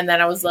there. Yeah. And then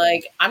I was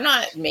like, I'm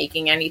not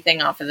making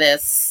anything off of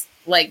this.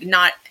 Like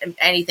not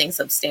anything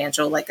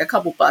substantial, like a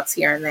couple bucks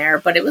here and there,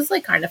 but it was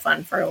like kind of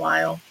fun for a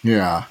while.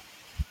 Yeah.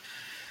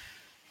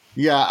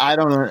 Yeah, I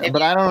don't know,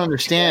 but I don't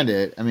understand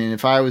it. I mean,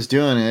 if I was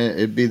doing it,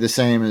 it'd be the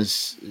same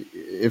as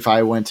if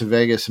I went to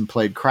Vegas and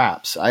played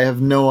craps. I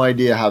have no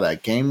idea how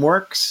that game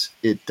works.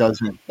 It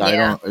doesn't.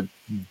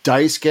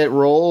 Dice get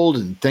rolled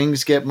and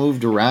things get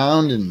moved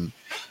around, and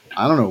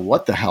I don't know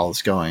what the hell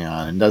is going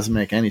on. It doesn't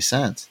make any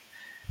sense.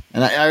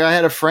 And I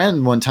had a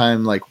friend one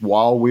time, like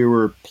while we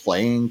were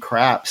playing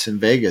craps in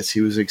Vegas,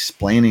 he was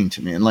explaining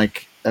to me, and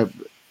like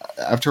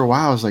after a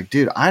while, I was like,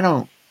 dude,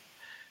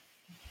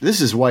 this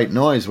is white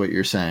noise, what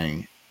you're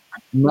saying.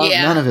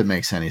 None of it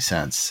makes any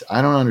sense.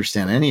 I don't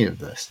understand any of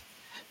this.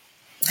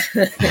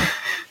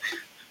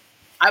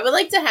 I would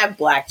like to have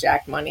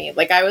blackjack money.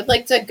 Like, I would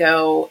like to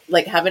go,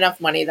 like, have enough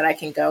money that I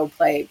can go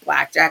play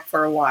blackjack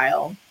for a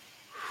while.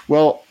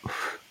 Well,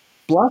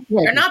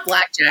 blackjack. Or not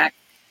blackjack.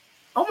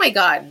 Oh my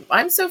God.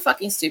 I'm so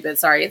fucking stupid.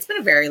 Sorry. It's been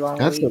a very long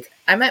week.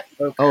 I meant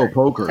poker. Oh,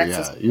 poker.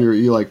 Texas Yeah.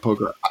 You like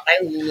poker. I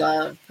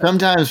love poker.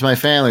 Sometimes my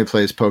family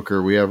plays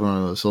poker. We have one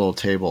of those little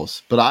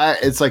tables. But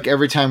it's like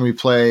every time we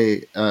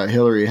play,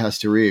 Hillary has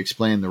to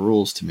re-explain the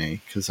rules to me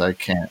because I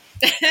can't.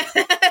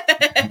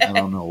 I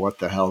don't know what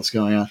the hell's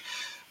going on.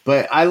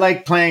 But I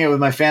like playing it with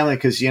my family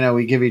because,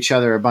 we give each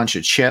other a bunch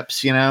of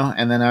chips,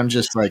 and then I'm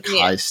just like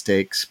high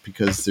stakes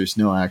because there's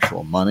no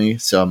actual money.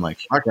 So I'm like,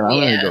 fuck it, I'm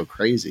going to go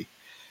crazy.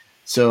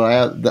 So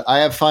I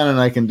have fun and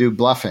I can do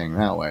bluffing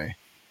that way.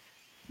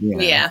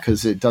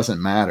 Because it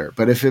doesn't matter.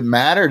 But if it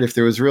mattered, if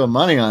there was real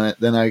money on it,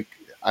 then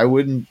I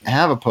wouldn't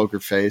have a poker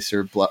face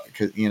or bluff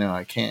because,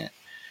 I can't.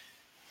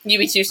 You'd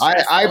be too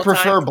stressed. I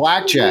prefer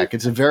blackjack.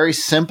 It's a very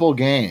simple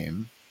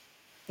game.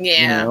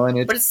 Yeah,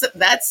 and but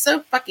that's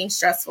so fucking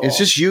stressful. It's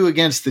just you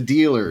against the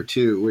dealer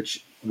too,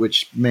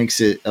 which makes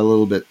it a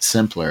little bit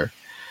simpler.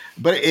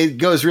 But it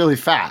goes really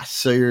fast,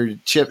 so your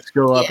chips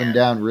go up and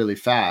down really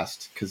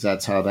fast because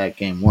that's how that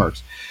game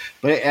works.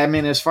 But I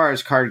mean, as far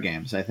as card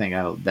games, I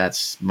think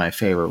that's my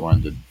favorite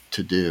one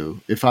to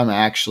do if I'm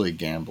actually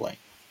gambling.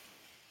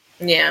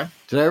 Yeah.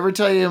 Did I ever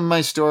tell you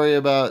my story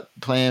about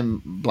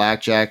playing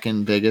blackjack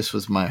in Vegas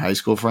with my high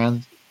school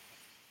friends?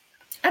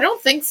 I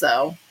don't think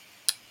so.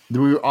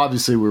 We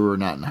were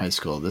not in high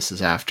school. This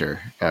is after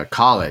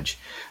college.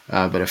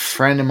 But a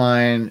friend of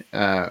mine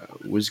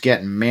was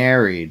getting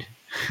married,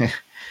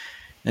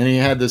 and he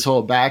had this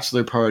whole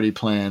bachelor party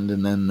planned,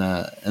 and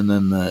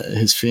then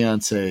his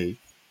fiance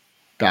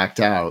backed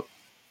out,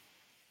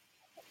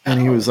 and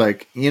he was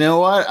like, "You know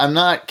what? I'm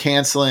not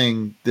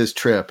canceling this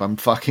trip. I'm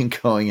fucking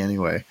going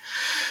anyway."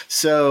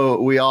 So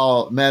we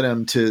all met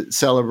him to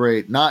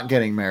celebrate not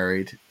getting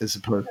married as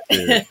opposed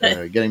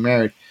to getting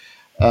married.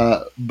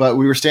 But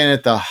we were staying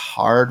at the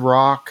Hard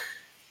Rock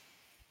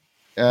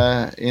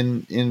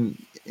in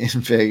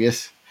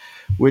Vegas,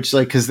 which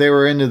because they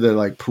were into the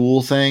like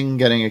pool thing,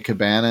 getting a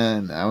cabana,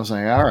 and I was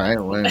like, all right,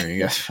 whatever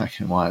you guys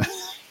fucking want.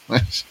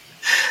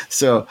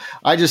 So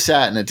I just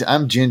sat in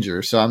I'm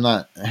ginger, so I'm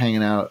not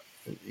hanging out,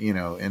 in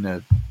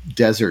a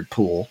desert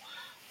pool.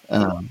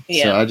 So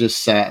I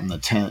just sat in the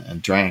tent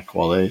and drank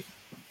while they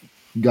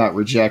got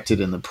rejected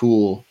in the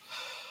pool.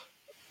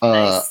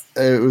 Nice.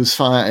 It was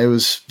fun. It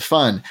was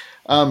fun.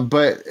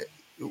 But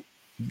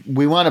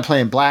we want to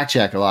play in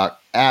blackjack a lot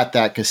at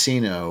that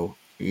casino,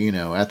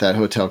 at that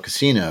hotel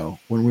casino.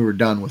 When we were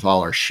done with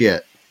all our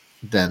shit,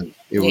 then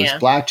it was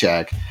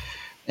blackjack.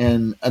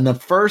 And the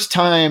first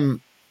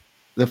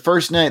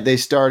night they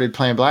started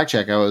playing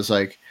blackjack, I was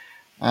like,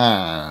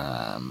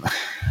 I'm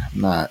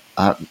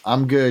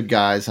good,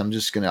 guys.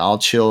 I'll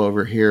chill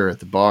over here at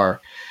the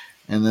bar.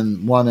 And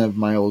then one of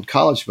my old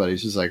college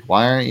buddies was like,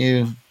 why aren't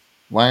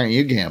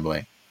you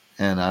gambling?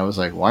 And I was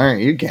like, why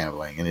aren't you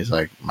gambling? And he's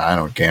like, I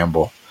don't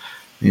gamble.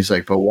 And he's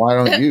like, but why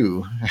don't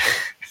you?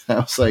 I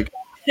was like,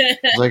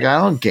 I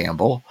don't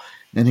gamble.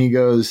 And he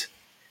goes,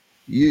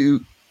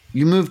 you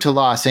moved to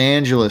Los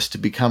Angeles to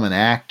become an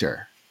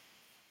actor.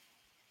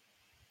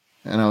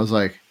 And I was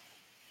like,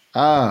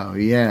 oh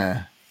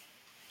yeah,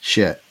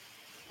 shit.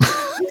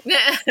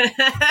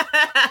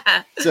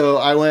 So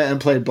I went and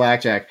played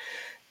blackjack.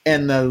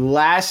 And the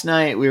last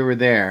night we were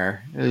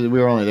there, we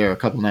were only there a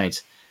couple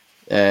nights.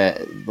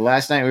 The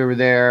last night we were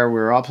there, we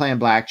were all playing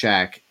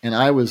blackjack, and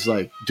I was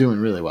like doing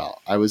really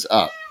well. I was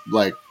up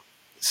like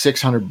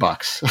 $600.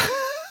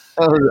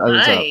 I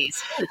was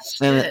nice. up.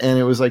 And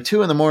it was like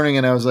 2 a.m,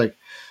 and I was like,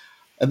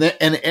 and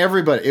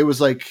everybody, it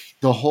was like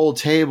the whole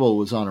table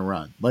was on a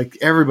run. Like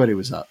everybody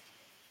was up.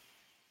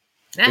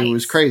 Nice. It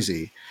was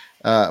crazy.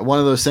 One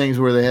of those things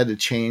where they had to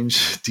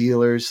change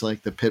dealers.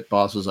 Like the pit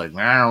boss was like,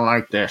 I don't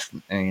like this,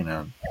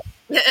 and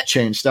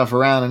change stuff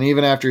around. And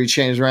even after he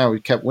changed around, we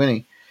kept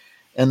winning.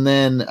 And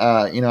then,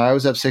 I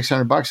was up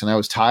 $600 and I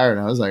was tired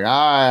and I was like,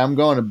 all right, I'm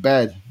going to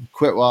bed.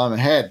 Quit while I'm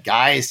ahead,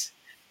 guys.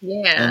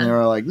 Yeah. And they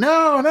were like,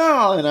 no.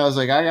 And I was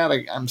like, I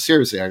gotta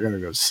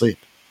go to sleep.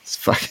 It's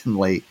fucking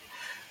late.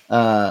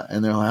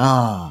 And they're like,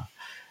 ah.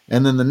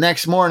 And then the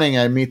next morning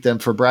I meet them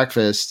for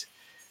breakfast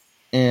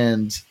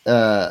and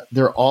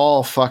they're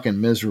all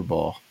fucking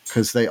miserable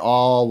because they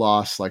all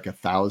lost like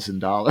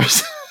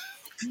 $1,000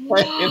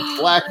 playing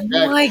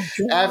blackjack.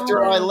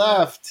 After I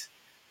left,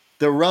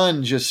 the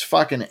run just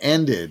fucking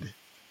ended,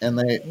 and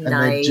they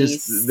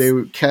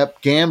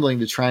kept gambling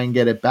to try and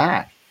get it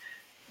back,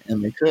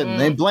 and they couldn't.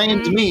 They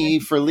blamed me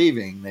for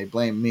leaving. They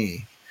blamed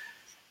me.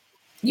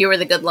 You were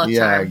the good luck charm.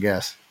 Yeah, I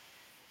guess.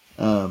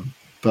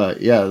 But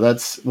yeah,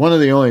 that's one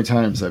of the only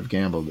times I've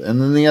gambled. And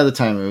then the other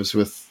time it was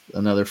with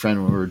another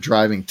friend when we were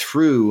driving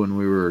through when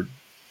we were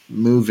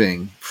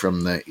moving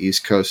from the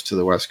East Coast to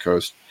the West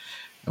Coast,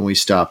 and we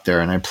stopped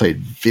there and I played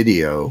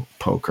video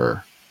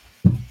poker.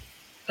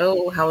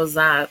 Oh, how was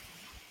that?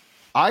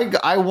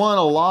 I won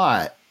a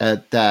lot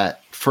at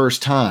that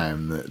first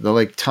time. The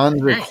like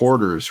tons of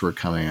quarters were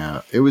coming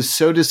out. It was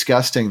so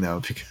disgusting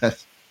though,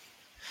 because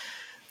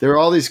there were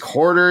all these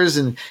quarters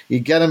and you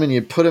get them and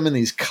you put them in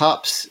these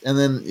cups. And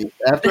then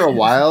after a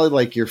while,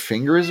 like your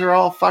fingers are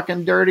all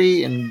fucking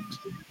dirty and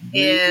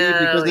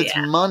because it's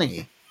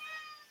money.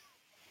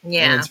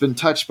 Yeah. And it's been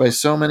touched by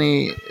so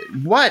many.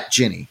 What,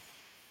 Ginny?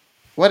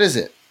 What is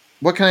it?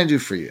 What can I do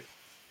for you?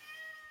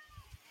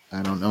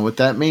 I don't know what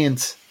that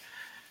means.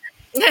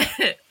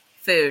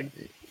 Food.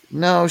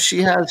 No,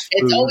 she has food.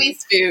 It's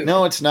always food.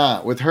 No, it's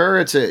not. With her,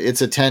 it's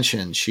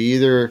attention. She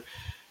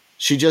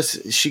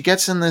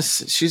gets in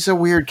this. She's a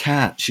weird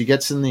cat. She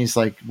gets in these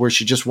like where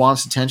she just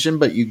wants attention,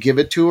 but you give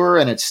it to her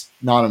and it's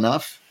not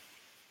enough.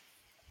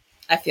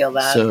 I feel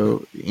that.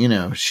 So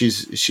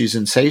she's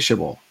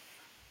insatiable.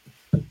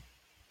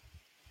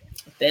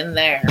 Been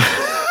there.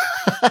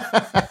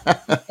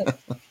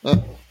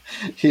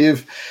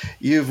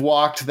 You've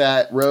walked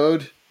that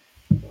road.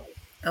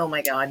 Oh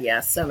my God,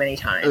 yes, so many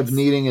times. Of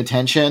needing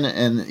attention,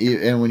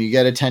 and when you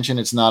get attention,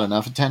 it's not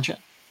enough attention.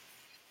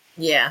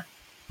 Yeah.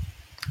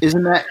 It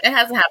hasn't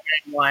happened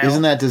in a while.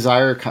 Isn't that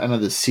desire kind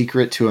of the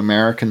secret to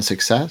American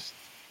success?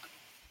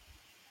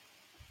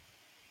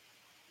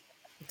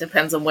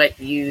 Depends on what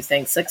you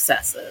think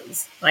success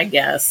is, I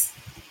guess.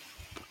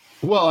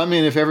 Well, I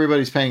mean, if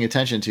everybody's paying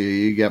attention to you,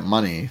 you get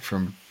money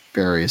from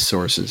various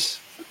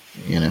sources,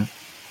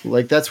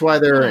 Like, that's why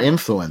there are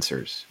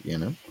influencers,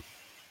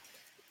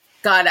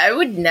 God, I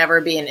would never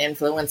be an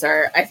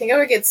influencer. I think I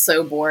would get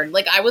so bored.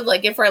 Like, I would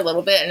like it for a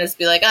little bit and just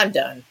be like, I'm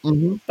done.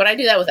 Mm-hmm. But I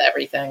do that with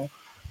everything.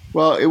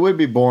 Well, it would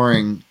be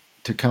boring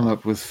to come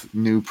up with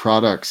new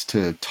products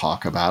to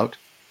talk about,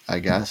 I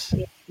guess.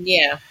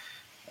 Yeah.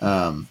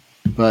 But,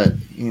 I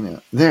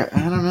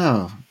don't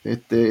know.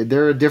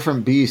 They're a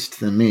different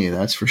beast than me,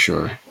 that's for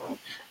sure.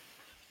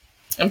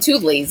 I'm too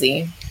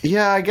lazy.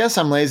 Yeah, I guess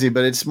I'm lazy,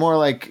 but it's more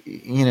like,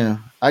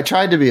 I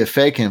tried to be a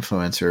fake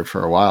influencer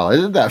for a while. I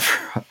did that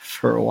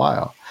for a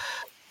while.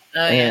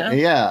 Oh, yeah?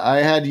 Yeah, I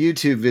had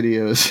YouTube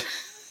videos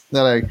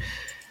that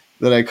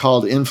I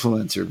called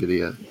influencer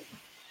videos.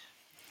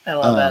 I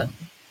love it.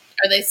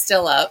 Are they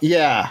still up?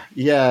 Yeah.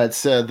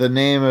 It's the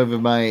name of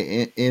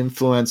my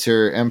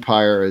influencer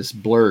empire is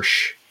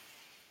Blursh.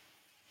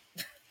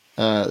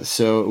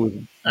 So it was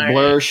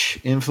Blursh,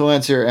 right.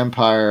 Influencer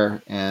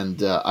Empire,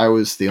 and I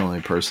was the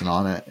only person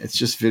on it. It's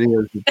just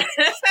videos.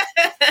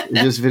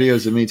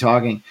 Videos of me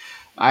talking.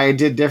 I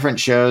did different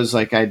shows.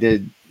 Like I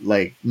did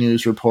like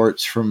news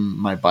reports from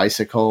my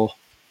bicycle.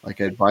 Like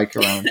I'd bike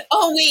around.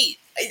 Oh wait,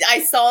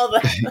 I saw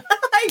them.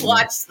 I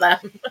watched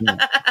them.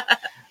 Yeah.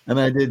 And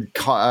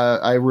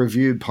I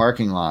reviewed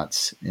parking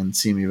lots in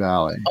Simi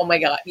Valley. Oh my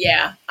God.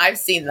 Yeah. I've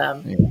seen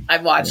them. Yeah.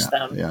 I've watched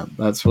them. Yeah.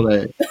 That's what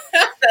I,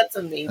 that's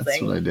amazing.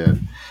 That's what I did.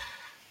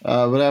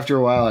 But after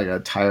a while I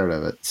got tired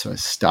of it. So I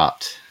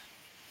stopped.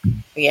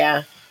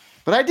 Yeah.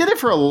 But I did it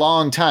for a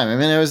long time. I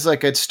mean, it was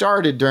like it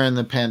started during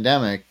the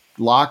pandemic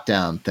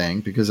lockdown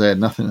thing because I had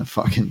nothing to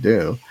fucking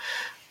do.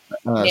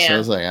 So I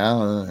was like, I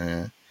don't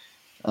know.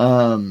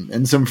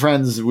 And some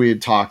friends, we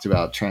had talked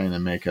about trying to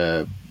make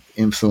a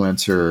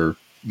influencer,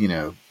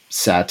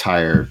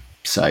 satire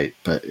site,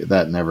 but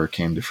that never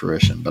came to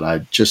fruition. But I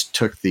just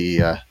took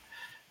the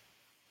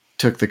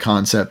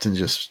concept and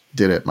just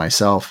did it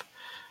myself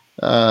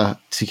to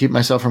keep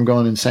myself from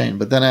going insane.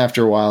 But then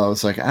after a while, I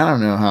was like, I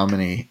don't know how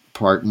many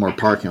more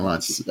parking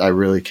lots I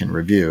really can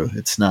review.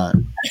 It's not.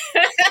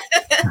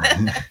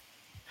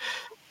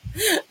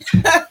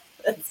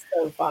 That's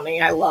so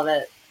funny. I love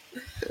it.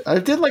 I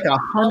did like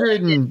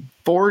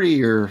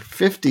 140 or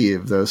 50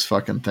 of those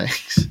fucking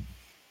things.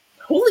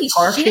 Holy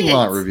parking shit.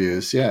 lot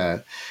reviews. Yeah,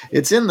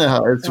 it's in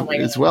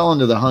it's well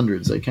into the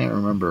hundreds. I can't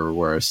remember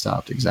where I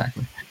stopped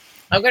exactly.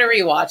 I'm gonna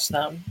rewatch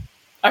them.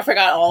 I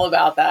forgot all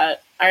about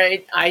that.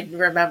 I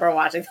remember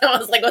watching them. I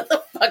was like, what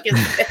the fuck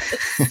is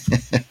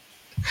this?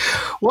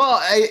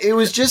 Well, it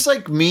was just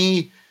like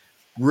me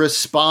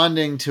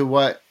responding to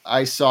what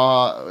I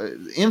saw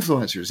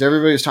influencers.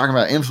 Everybody was talking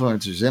about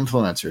influencers,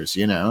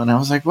 and I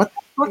was like, what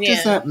the fuck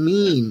does that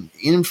mean,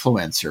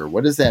 influencer?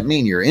 What does that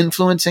mean? You're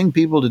influencing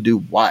people to do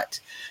what?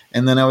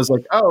 And then I was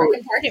like, oh,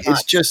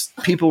 it's just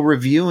people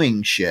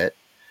reviewing shit,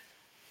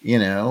 you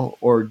know,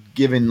 or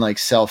giving like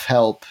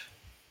self-help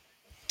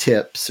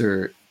tips,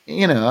 or,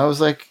 you know, I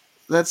was like,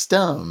 that's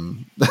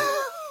dumb.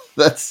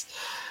 that's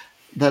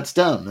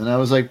dumb. And I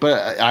was like,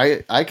 but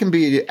I can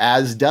be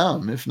as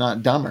dumb, if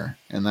not dumber.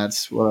 And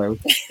that's what I was.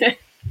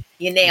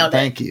 You nailed it.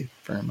 Thank you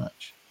very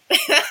much.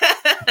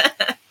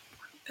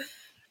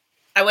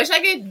 I wish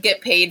I could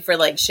get paid for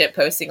like shit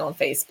posting on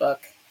Facebook.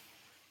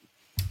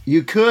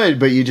 You could,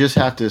 but you just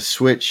have to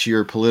switch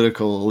your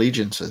political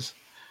allegiances.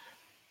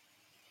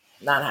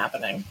 Not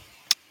happening.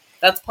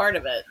 That's part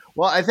of it.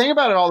 Well, I think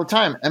about it all the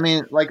time. I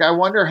mean, like, I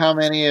wonder how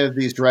many of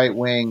these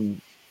right-wing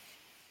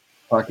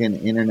fucking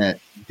internet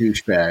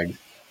douchebags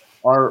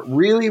are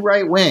really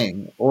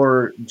right-wing,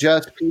 or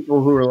just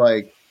people who are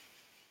like,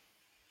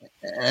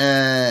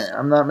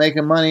 I'm not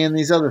making money in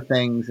these other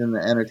things in the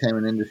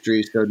entertainment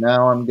industry, so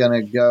now I'm going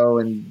to go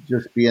and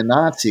just be a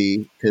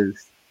Nazi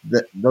because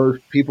those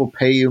people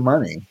pay you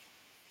money.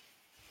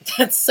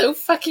 That's so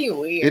fucking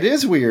weird. It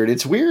is weird.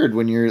 It's weird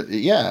when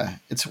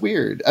it's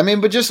weird. I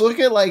mean, but just look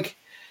at, like,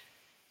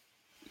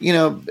 you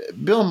know,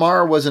 Bill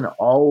Maher wasn't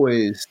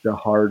always the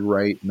hard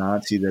right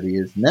Nazi that he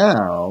is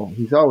now.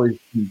 He's always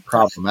been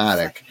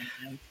problematic,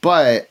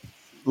 but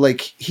like,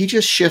 he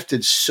just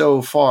shifted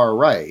so far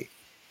right,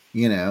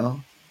 you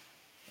know,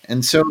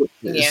 and so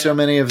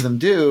many of them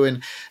do.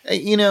 And,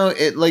 you know,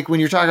 it, like, when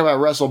you're talking about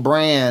Russell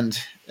Brand,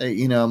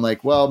 you know, I'm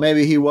like, well,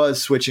 maybe he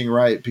was switching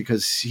right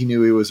because he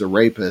knew he was a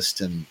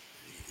rapist, and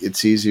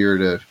it's easier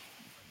to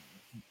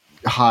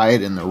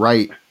hide in the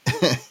right.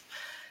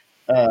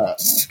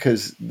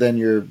 Because then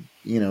your,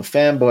 you know,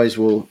 fanboys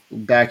will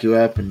back you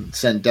up and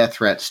send death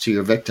threats to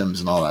your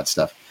victims and all that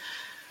stuff.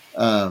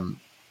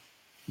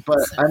 But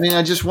I mean,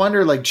 I just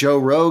wonder, like, Joe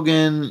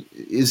Rogan,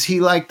 is he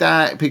like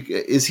that?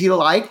 Is he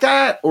like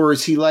that, or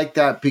is he like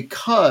that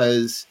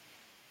because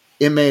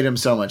it made him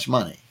so much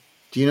money?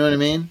 Do you know what I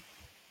mean?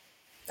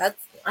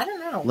 I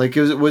don't know. Like,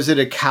 was it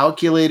a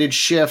calculated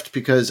shift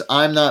because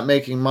I'm not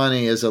making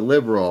money as a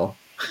liberal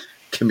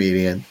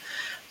comedian,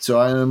 so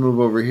I'm going to move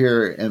over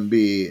here and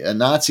be a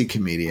Nazi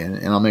comedian,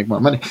 and I'll make more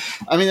money?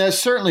 I mean, that's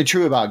certainly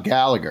true about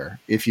Gallagher.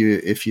 If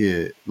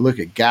you look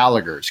at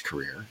Gallagher's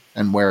career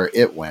and where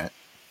it went,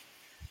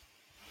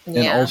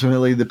 and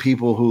ultimately the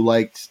people who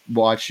liked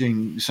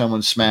watching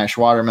someone smash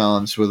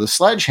watermelons with a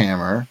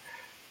sledgehammer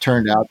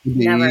turned out to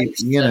be,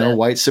 you know,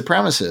 white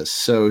supremacists.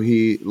 So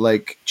he,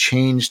 like,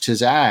 changed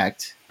his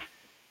act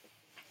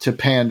to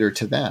pander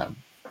to them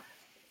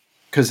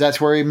because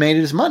that's where he made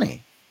his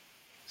money.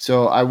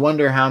 So I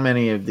wonder how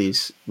many of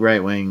these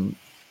right-wing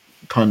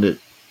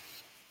pundit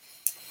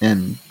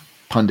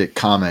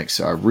comics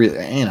are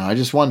really, you know, I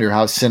just wonder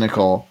how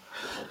cynical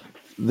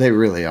they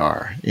really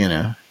are. You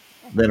know,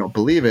 they don't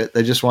believe it.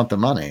 They just want the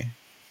money.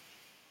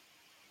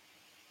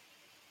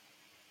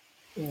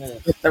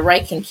 The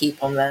right can keep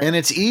them then. And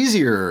it's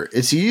easier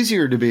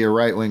to be a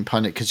right-wing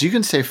pundit because you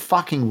can say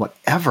fucking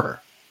whatever.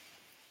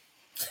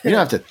 You don't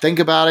have to think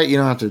about it. You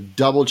don't have to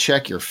double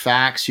check your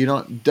facts. You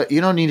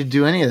don't need to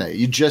do any of that.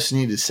 You just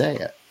need to say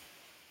it.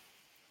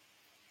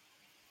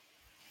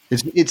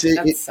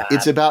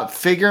 It's about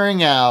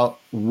figuring out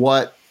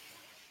what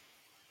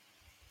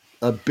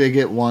a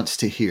bigot wants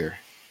to hear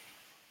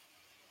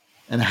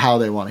and how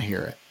they want to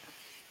hear it.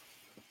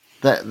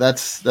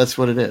 That's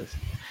what it is.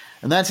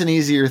 And that's an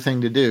easier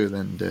thing to do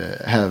than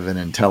to have an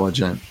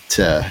intelligent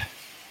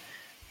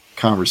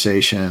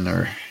conversation,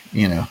 or,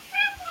 you know,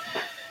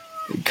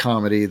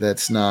 comedy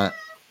that's not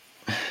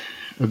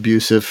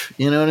abusive.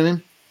 You know what I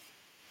mean?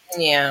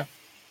 Yeah.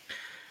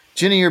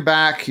 Ginny, you're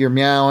back. You're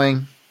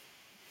meowing.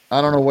 I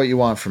don't know what you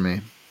want from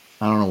me.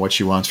 I don't know what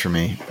she wants from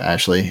me,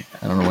 Ashley.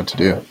 I don't know what to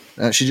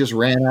do. She just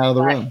ran out of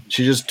the room.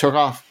 She just took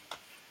off.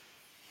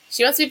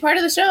 She wants to be part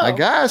of the show. I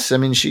guess. I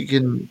mean, she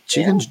can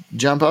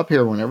jump up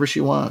here whenever she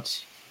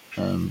wants.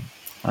 I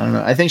don't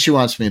know. I think she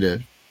wants me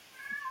to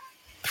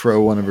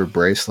throw one of her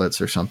bracelets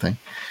or something.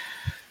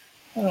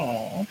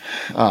 Oh.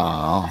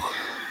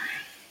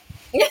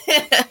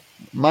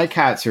 My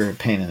cats are a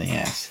pain in the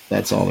ass.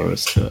 That's all there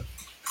is to it.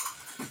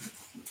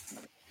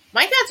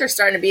 My cats are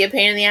starting to be a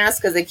pain in the ass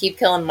because they keep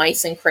killing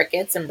mice and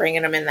crickets and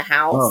bringing them in the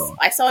house. Oh.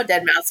 I saw a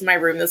dead mouse in my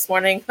room this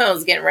morning. I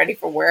was getting ready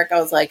for work. I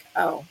was like,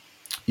 oh.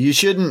 You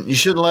shouldn't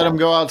let them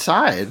go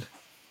outside.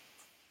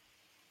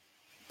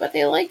 But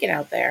they like it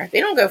out there. They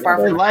don't go far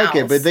from the house. They like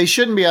it, but they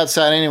shouldn't be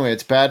outside anyway.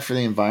 It's bad for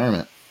the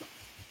environment.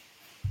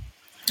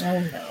 Oh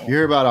no. You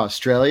hear about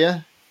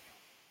Australia?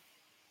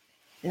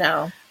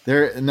 No.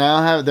 They're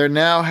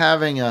now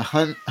having a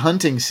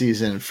hunting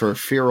season for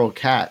feral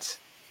cats.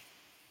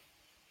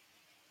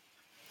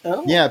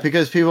 Oh. Yeah,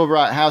 because people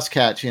brought house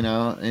cats, you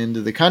know,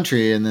 into the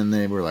country, and then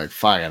they were like,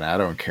 "Fuck it, I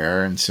don't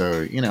care." And so,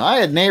 you know, I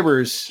had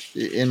neighbors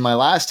in my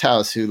last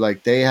house who,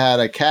 like, they had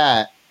a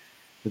cat,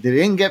 but they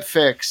didn't get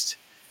fixed.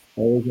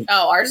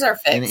 Ours are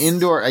fixed. An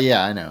indoor,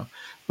 yeah, I know,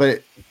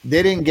 but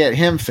they didn't get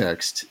him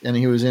fixed, and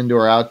he was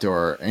indoor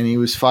outdoor, and he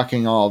was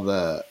fucking all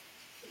the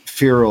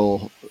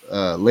feral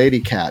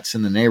lady cats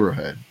in the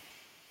neighborhood,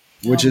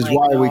 which is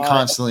why we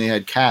constantly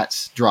had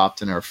cats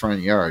dropped in our front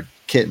yard,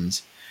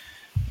 kittens,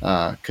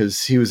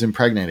 because he was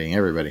impregnating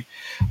everybody.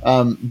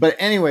 But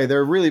anyway,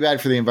 they're really bad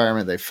for the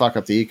environment. They fuck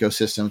up the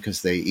ecosystem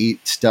because they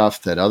eat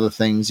stuff that other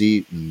things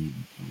eat, and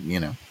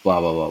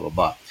blah blah blah blah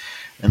blah,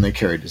 and they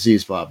carry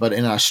disease. Blah. But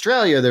in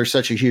Australia, they're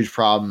such a huge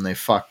problem. They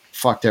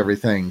fucked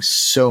everything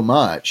so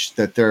much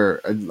that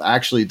they're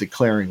actually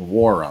declaring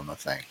war on the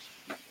thing.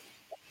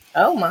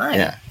 Oh my!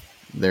 Yeah,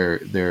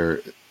 they're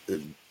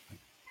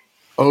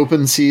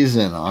open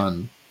season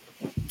on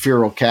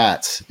feral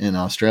cats in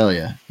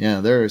Australia. Yeah,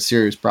 they're a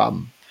serious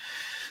problem.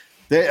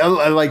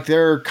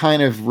 They're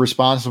kind of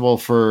responsible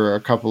for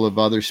a couple of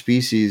other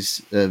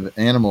species of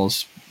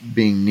animals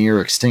being near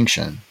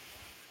extinction.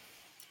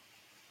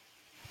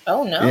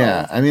 Oh no!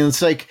 Yeah, I mean,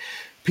 it's like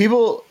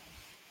people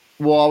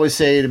will always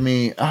say to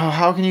me, "Oh,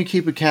 how can you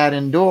keep a cat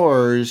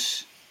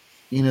indoors?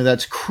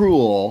 That's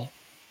cruel."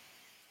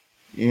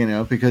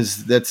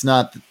 Because that's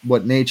not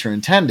what nature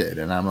intended.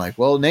 And I'm like,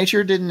 well,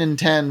 nature didn't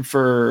intend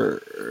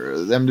for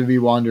them to be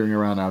wandering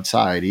around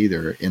outside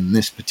either in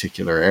this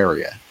particular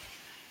area.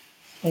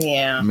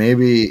 Yeah.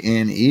 Maybe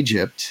in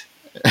Egypt.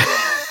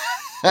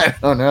 I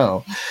don't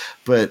know.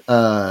 But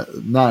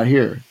not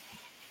here.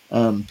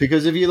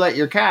 Because if you let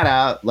your cat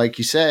out, like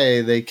you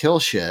say, they kill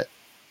shit.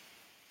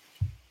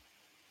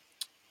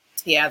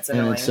 Yeah, it's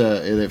annoying.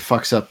 And it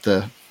fucks up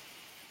the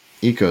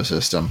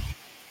ecosystem.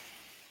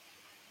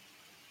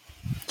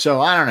 So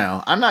I don't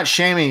know. I'm not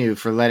shaming you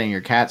for letting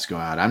your cats go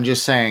out. I'm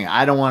just saying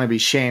I don't want to be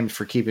shamed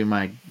for keeping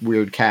my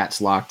weird cats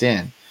locked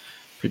in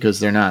because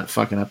they're not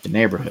fucking up the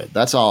neighborhood.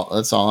 That's all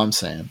I'm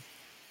saying.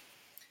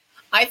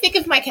 I think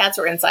if my cats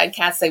were inside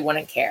cats, they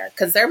wouldn't care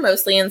because they're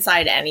mostly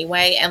inside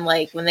anyway. And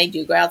like when they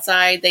do go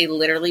outside, they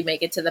literally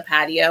make it to the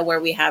patio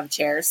where we have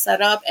chairs set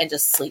up and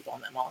just sleep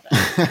on them all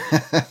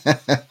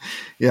day.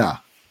 Yeah.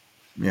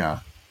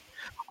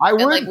 I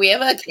would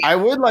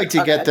like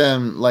to get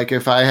them, like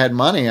if I had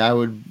money, I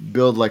would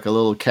build like a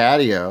little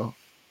catio.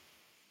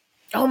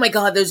 Oh my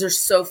God, those are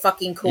so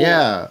fucking cool.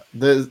 Yeah.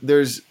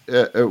 There's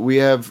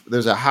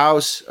a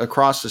house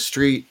across the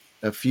street,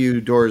 a few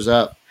doors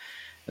up,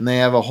 and they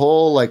have a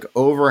whole like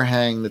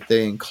overhang that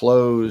they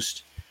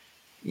enclosed,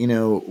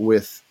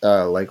 with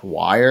like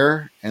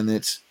wire, and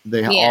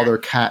all their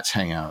cats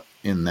hang out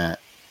in that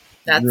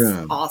room.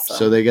 That's awesome.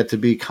 So they get to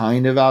be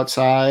kind of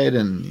outside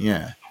and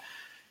yeah.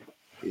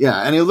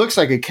 Yeah, and it looks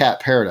like a cat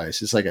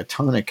paradise. It's like a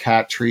ton of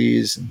cat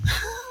trees.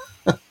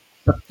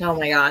 Oh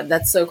my God,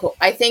 that's so cool.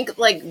 I think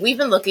like we've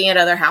been looking at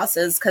other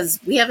houses because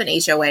we have an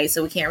HOA,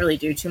 so we can't really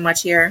do too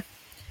much here.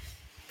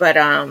 But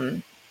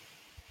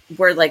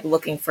we're like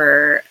looking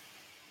for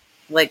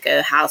like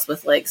a house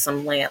with like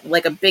some land,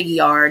 like a big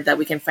yard that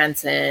we can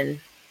fence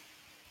in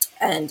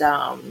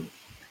and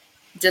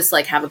just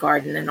like have a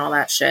garden and all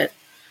that shit.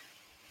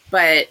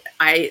 But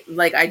I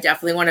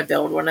definitely want to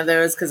build one of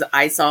those because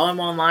I saw them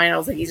online. I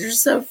was like, these are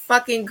so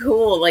fucking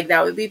cool. Like,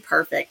 that would be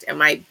perfect. And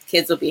my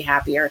kids would be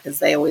happier because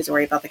they always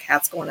worry about the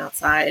cats going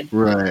outside.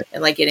 Right.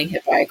 And, like, getting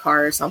hit by a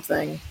car or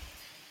something.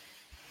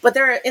 But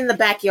they're in the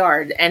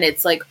backyard, and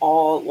it's, like,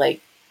 all,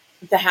 like,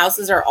 the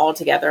houses are all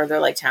together. They're,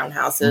 like,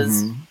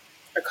 townhouses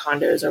or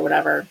condos or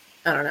whatever.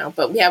 I don't know.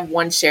 But we have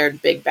one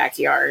shared big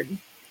backyard.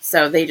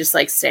 So they just,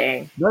 like,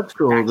 stay. That's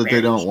cool that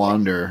they don't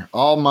wander.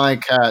 All my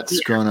cats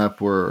growing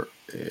up were...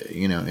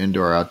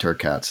 indoor outdoor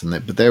cats,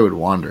 but they would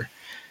wander.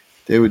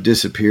 They would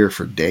disappear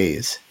for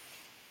days.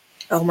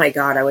 Oh my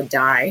God, I would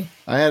die.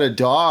 I had a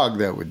dog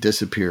that would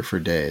disappear for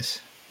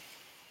days.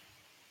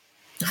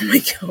 Oh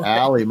my God.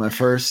 Allie, my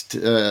first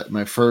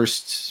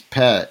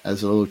pet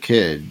as a little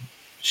kid,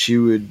 she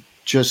would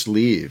just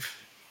leave.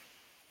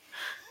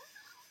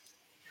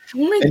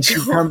 Oh my and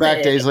she'd God. come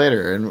back days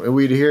later, and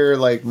we'd hear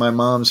like my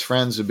mom's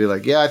friends would be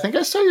like, "Yeah, I think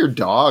I saw your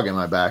dog in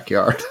my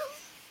backyard."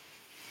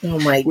 Oh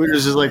my God. Which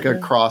is like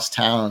across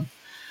town.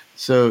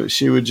 So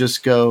she would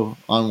just go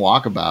on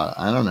walkabout.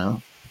 I don't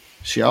know.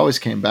 She always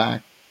came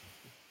back.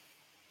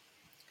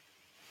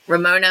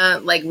 Ramona,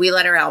 like, we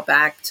let her out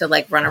back to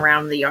like run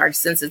around the yard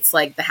since it's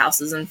like the house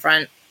is in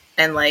front,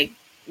 and like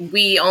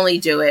we only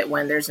do it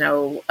when there's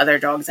no other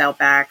dogs out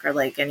back or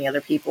like any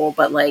other people.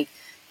 But like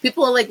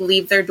people like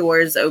leave their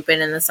doors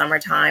open in the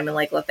summertime and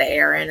like let the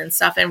air in and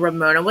stuff. And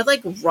Ramona would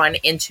like run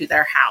into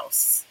their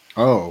house.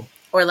 Oh.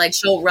 Or like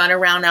she'll run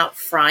around out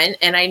front,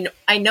 and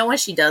I know when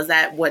she does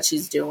that what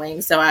she's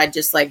doing. So I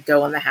just like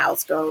go in the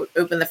house, go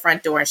open the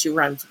front door, and she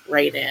runs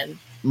right in.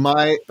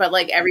 But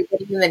like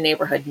everybody in the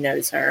neighborhood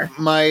knows her.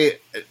 My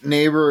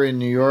neighbor in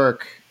New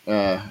York,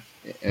 when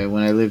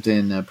I lived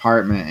in an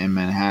apartment in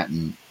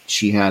Manhattan,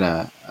 she had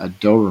a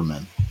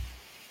Doberman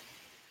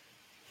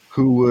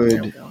who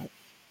would,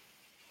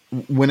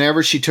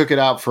 whenever she took it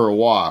out for a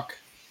walk,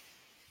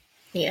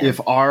 if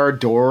our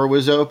door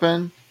was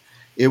open,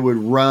 it would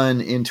run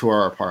into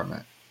our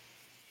apartment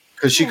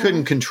because she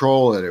couldn't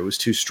control it. It was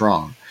too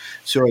strong.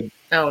 So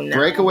I'd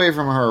break away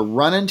from her,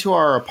 run into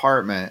our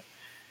apartment.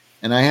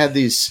 And I had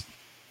these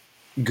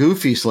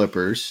Goofy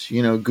slippers,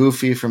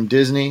 Goofy from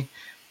Disney.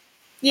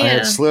 Yeah. I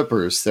had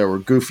slippers that were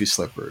Goofy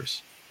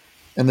slippers.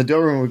 And the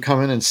Doberman would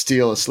come in and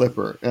steal a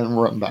slipper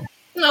and run back.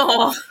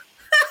 Oh,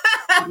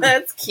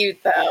 that's cute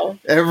though.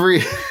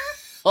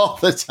 All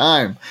the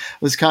time,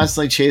 was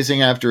constantly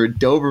chasing after a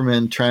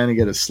Doberman trying to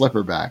get a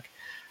slipper back.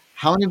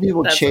 How many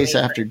people chase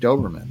after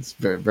Dobermans?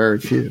 Very, very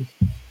few.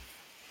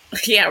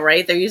 Yeah,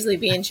 right. They're usually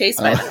being chased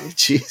by them.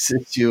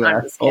 Jesus, you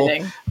I'm just asshole!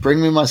 kidding.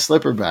 Bring me my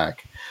slipper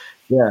back.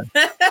 Yeah,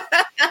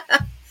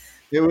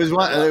 it was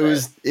one.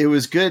 It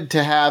was good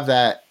to have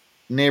that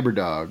neighbor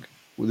dog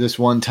this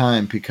one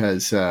time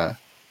because I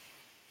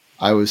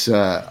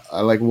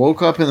like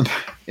woke up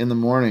in the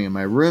morning and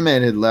my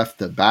roommate had left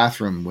the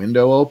bathroom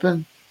window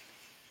open.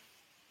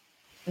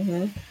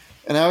 Mm-hmm.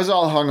 And I was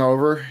all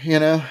hungover,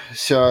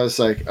 so I was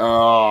like,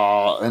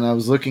 oh, and I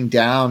was looking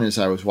down as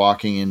I was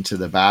walking into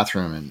the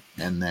bathroom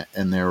and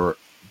there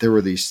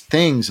were these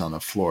things on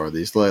the floor,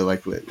 these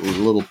like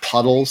little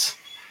puddles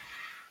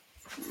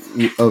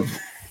of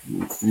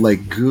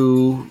like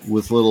goo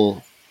with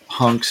little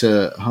hunks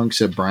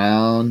of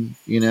brown,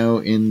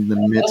 in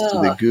the midst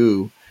of the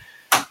goo.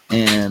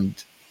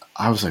 And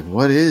I was like,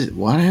 what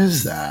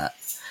is that?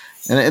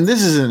 And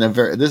this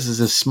is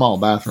a small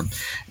bathroom.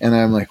 And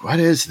I'm like,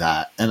 what is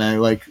that? And I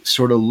like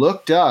sort of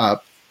looked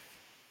up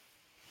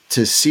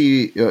to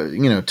see,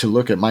 to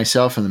look at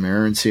myself in the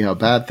mirror and see how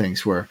bad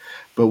things were.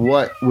 But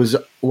what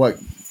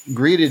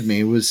greeted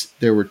me was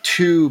there were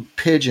 2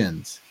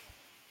 pigeons,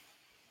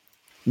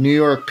 New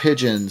York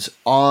pigeons,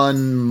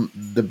 on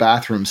the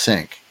bathroom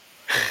sink.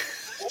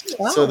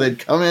 Wow. So they'd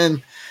come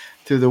in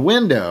through the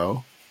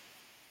window,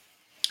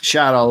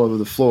 shot all over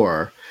the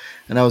floor.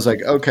 And I was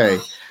like, okay,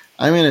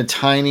 I'm in a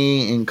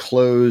tiny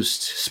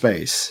enclosed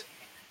space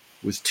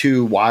with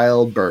 2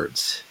 wild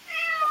birds.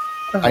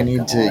 I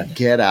need to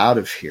get out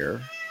of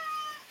here.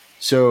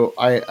 So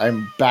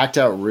I backed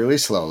out really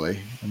slowly,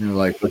 and they were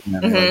like looking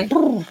at me, like,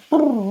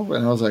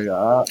 and I was like,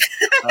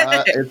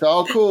 it's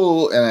all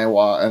cool. And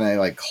I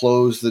like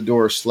closed the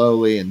door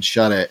slowly and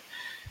shut it.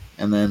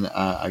 And then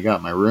I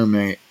got my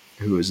roommate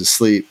who was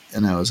asleep,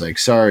 and I was like,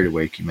 sorry to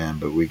wake you, man,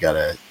 but you got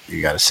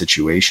a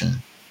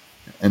situation.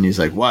 And he's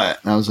like,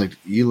 what? And I was like,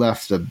 you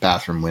left the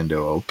bathroom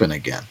window open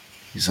again.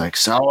 He's like,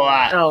 so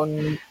what? Oh,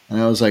 no. And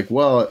I was like,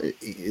 well,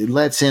 it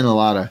lets in a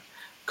lot of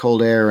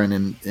cold air,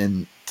 and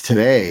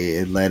today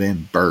it let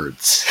in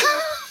birds.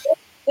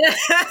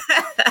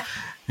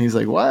 He's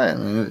like, what?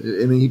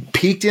 And he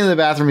peeked into the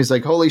bathroom. He's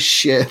like, holy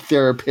shit,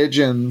 there are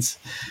pigeons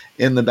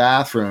in the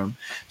bathroom.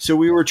 So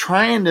we were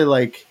trying to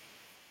like,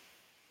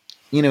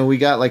 we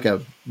got like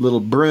a little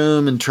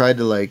broom and tried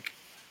to like,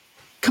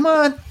 come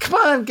on,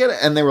 get it.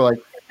 And they were like,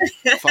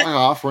 fuck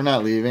off, we're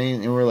not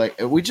leaving. And we're like,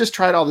 we just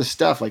tried all this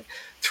stuff, like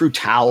threw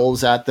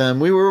towels at them.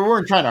 We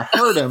weren't trying to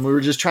hurt them. We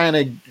were just trying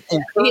to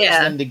encourage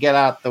them to get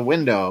out the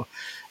window.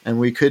 And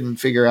we couldn't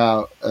figure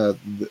out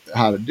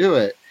how to do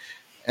it.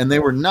 And they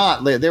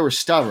were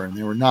stubborn.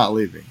 They were not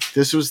leaving.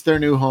 This was their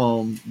new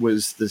home,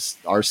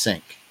 our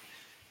sink.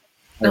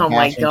 Our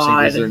my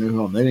God. Was their new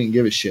home. They didn't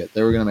give a shit.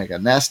 They were going to make a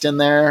nest in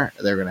there.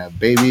 They were going to have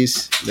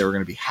babies. They were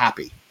going to be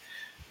happy.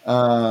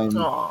 And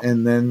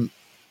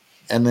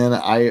then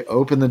I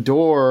opened the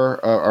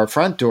door, our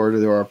front door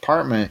to our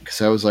apartment,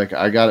 because I was like,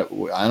 I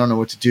don't know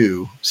what to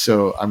do.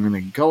 So I'm going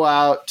to go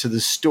out to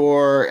the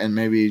store and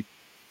maybe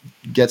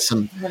get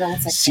some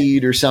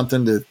seed or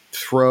something to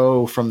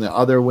throw from the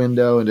other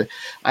window. And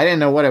I didn't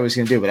know what I was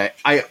going to do, but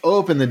I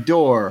opened the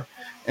door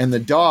and the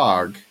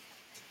dog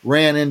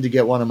ran in to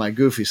get one of my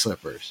goofy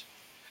slippers.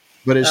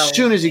 But as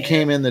soon as he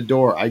came in the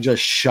door, I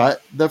just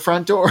shut the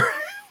front door,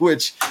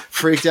 which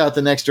freaked out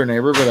the next door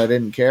neighbor, but I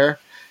didn't care.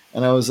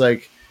 And I was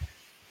like,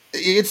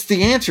 it's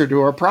the answer to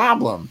our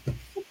problem.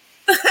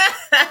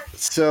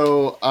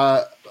 So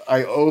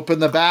I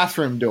opened the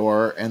bathroom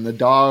door and the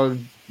dog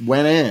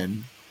went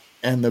in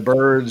and the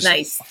birds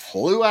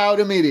flew out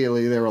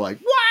immediately. They were like,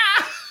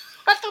 "Wow,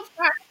 what the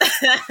fuck?"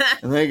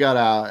 And they got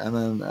out, and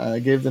then I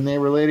gave the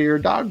neighbor lady her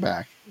dog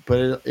back.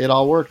 But it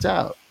all worked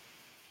out.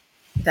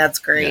 That's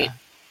great. Yeah.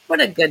 What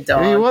a good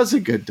dog. He was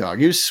a good dog.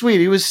 He was sweet.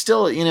 He was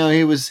still,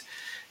 he was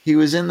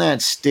in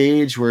that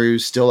stage where he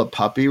was still a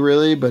puppy,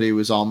 really, but he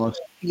was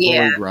almost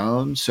fully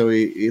grown. So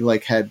he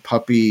like had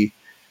puppy,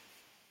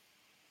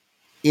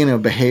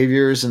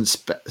 behaviors and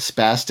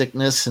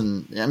spasticness.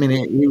 And I mean,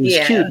 he was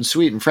cute and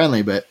sweet and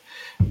friendly, but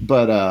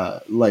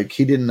like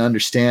he didn't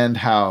understand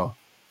how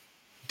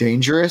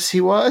dangerous he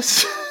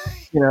was,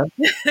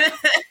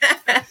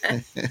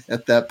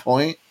 at that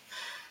point.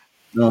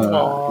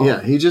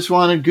 He just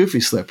wanted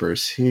goofy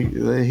slippers. He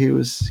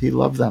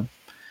loved them.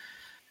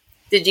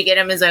 Did you get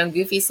him his own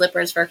goofy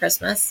slippers for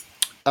Christmas?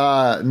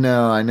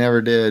 No, I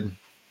never did.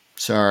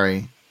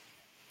 Sorry.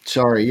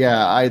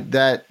 Yeah,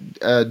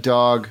 that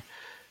dog.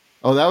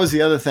 Oh, that was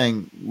the other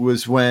thing,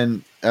 was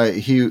when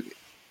the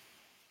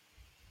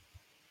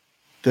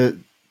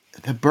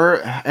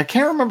bird. I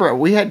can't remember.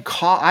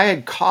 I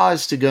had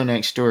cause to go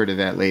next door to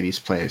that lady's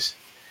place.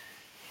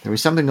 There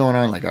was something going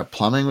on, like our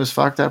plumbing was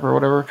fucked up or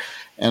whatever,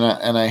 and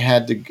I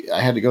had to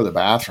go to the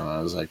bathroom.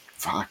 I was like,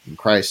 fucking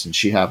Christ, and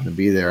she happened to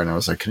be there, and I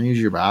was like, can I use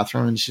your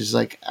bathroom? And she's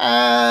like,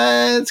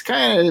 it's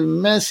kind of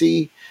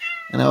messy.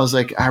 And I was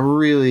like, I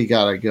really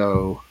gotta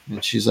go.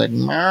 And she's like,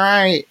 all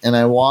right. And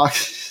I walked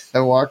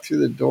through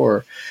the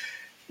door,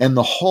 and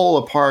the whole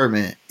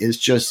apartment is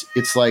just,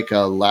 it's like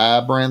a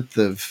labyrinth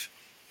of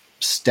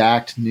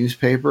stacked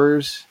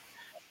newspapers.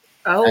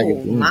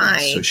 Oh my.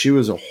 So she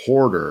was a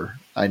hoarder.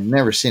 I'd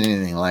never seen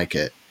anything like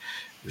it.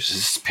 There's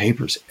just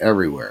papers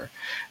everywhere.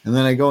 And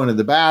then I go into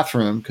the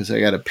bathroom because I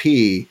got to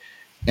pee,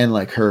 and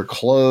like her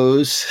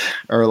clothes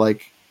are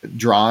like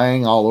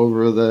drying all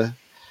over the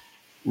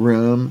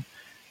room.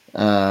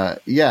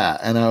 Yeah.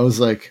 And I was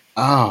like,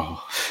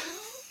 oh,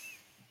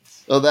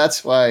 so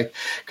that's why,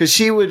 because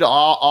she would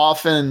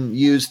often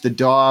use the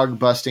dog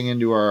busting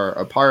into our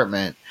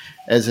apartment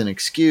as an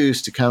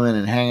excuse to come in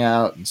and hang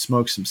out and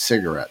smoke some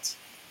cigarettes.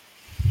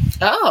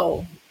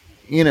 Oh.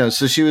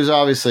 So she was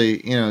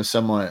obviously,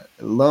 somewhat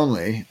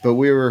lonely, but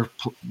we were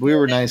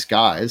nice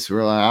guys. We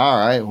were like, all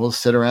right, we'll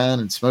sit around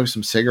and smoke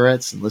some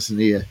cigarettes and listen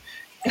to you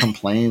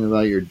complain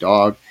about your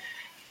dog.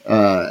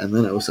 And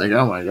then it was like,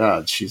 oh my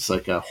God, she's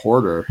like a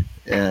hoarder.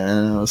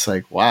 And I was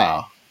like,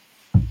 wow.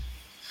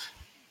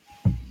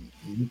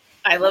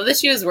 I love that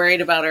she was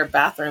worried about her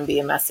bathroom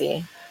being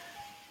messy.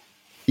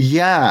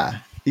 Yeah.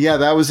 Yeah,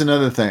 that was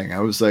another thing. I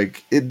was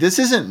like, this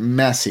isn't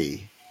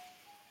messy.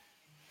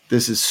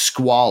 This is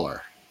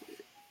squalor.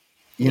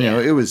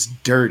 It was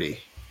dirty.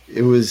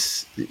 It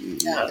was,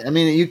 I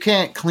mean, you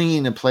can't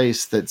clean a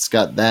place that's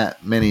got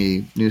that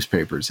many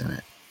newspapers in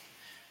it.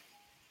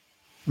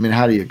 I mean,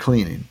 how do you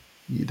clean it?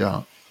 You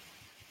don't.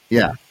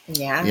 Yeah.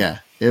 Yeah. Yeah.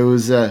 It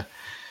was a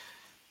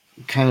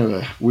kind of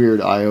a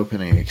weird,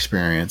 eye-opening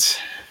experience.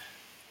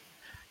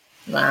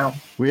 Wow.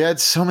 We had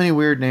so many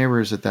weird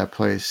neighbors at that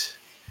place.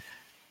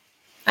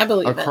 I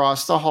believe it.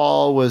 Across the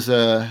hall was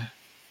a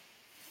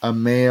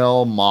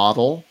male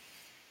model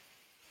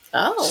 /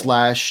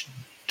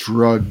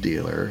 drug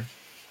dealer.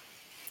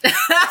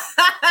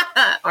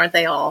 Aren't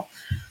they all?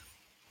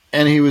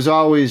 And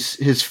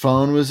his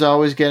phone was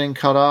always getting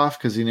cut off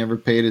because he never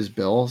paid his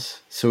bills.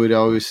 So he'd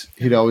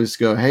always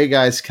go, "Hey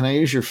guys, can I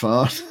use your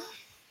phone?"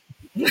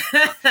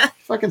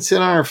 Fucking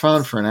sit on our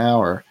phone for an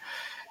hour.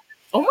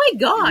 Oh my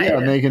God. Yeah,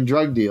 making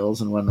drug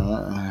deals and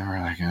whatnot. And we're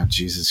like, oh,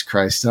 Jesus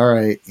Christ. All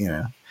right.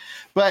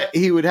 But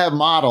he would have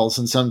models,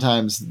 and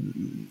sometimes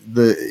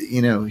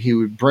he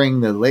would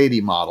bring the lady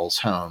models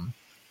home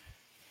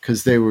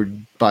because they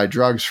would buy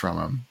drugs from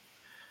him.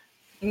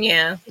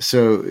 Yeah.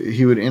 So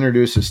he would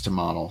introduce us to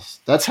models.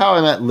 That's how I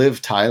met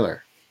Liv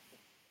Tyler.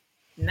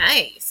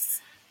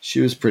 Nice.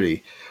 She was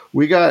pretty.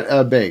 We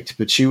got baked,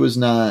 but she was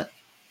not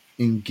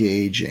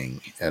engaging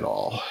at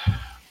all.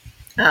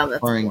 Oh,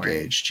 that's or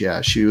engaged.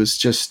 Yeah, she was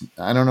just.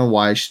 I don't know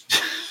why.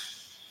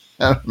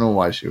 I don't know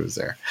why she was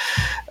there.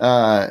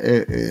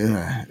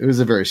 It was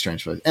a very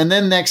strange place. And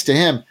then next to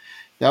him,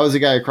 that was the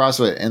guy across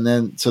with it. And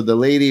then so the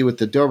lady with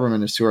the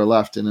Doberman is to our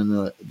left, and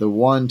then the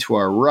one to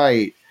our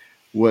right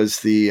was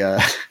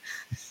the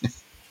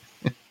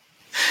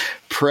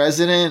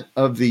president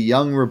of the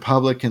Young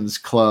Republicans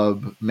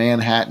Club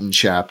Manhattan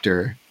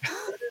chapter.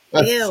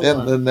 That's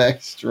in the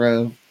next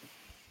room.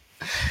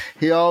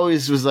 He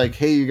always was like,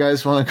 "Hey, you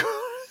guys want to go?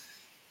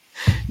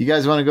 You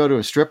guys want to go to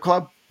a strip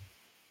club?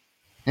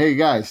 Hey, you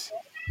guys."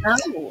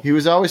 Oh. He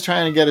was always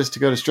trying to get us to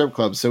go to strip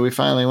clubs, so we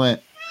finally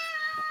went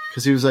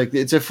because he was like,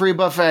 "It's a free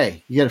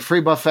buffet. You get a free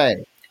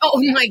buffet."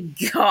 Oh my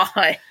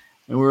God!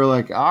 And we were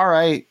like, "All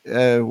right,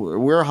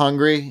 we're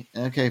hungry.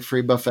 Okay,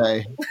 free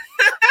buffet."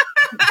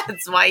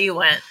 That's why you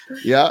went.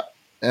 Yeah,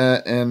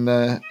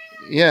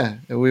 yeah,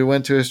 we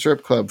went to a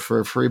strip club for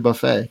a free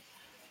buffet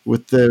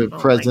with the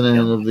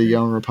president of the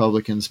Young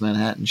Republicans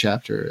Manhattan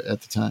chapter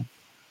at the time.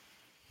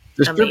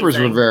 The strippers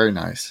were very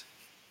nice.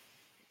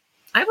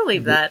 I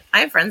believe that. I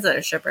have friends that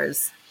are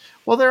strippers.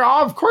 Well,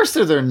 of course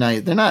they're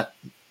nice. They're not.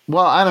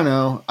 Well, I don't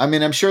know. I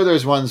mean, I'm sure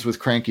there's ones with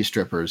cranky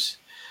strippers.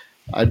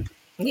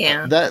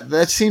 Yeah.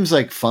 That seems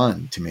like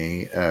fun to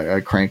me,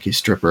 a cranky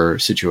stripper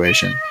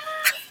situation.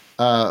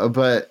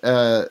 But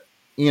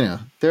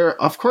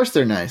of course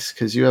they're nice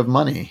because you have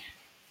money,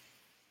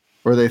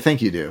 or they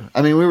think you do.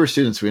 I mean, we were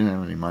students; we didn't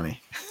have any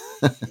money.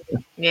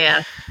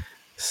 Yeah.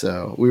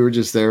 So we were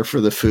just there for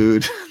the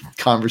food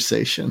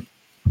conversation.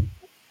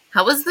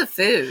 How was the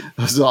food?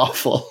 It was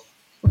awful.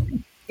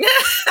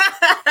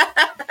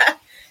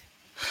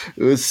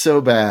 It was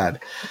so bad.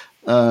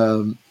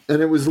 And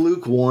it was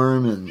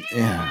lukewarm and Ew.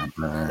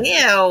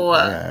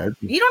 Yeah.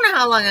 You don't know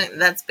how long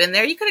that's been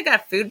there. You could have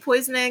got food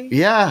poisoning.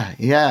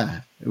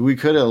 Yeah. We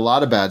could have, a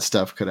lot of bad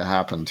stuff could have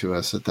happened to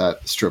us at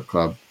that strip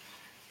club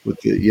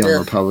with the Young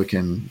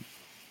Republican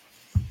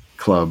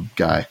Club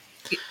guy.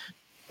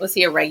 Was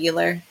he a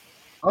regular?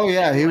 Oh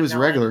yeah, he was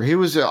regular. He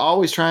was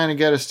always trying to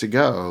get us to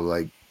go.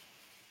 Like,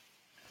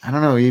 I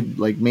don't know, he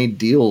like made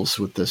deals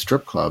with the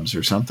strip clubs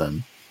or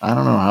something. I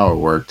don't know how it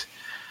worked.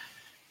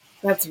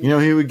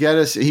 He got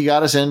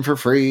us in for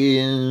free,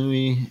 and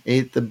we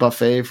ate the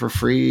buffet for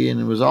free, and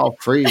it was all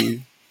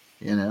free,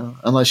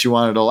 unless you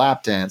wanted a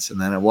lap dance,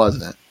 and then it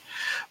wasn't.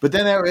 But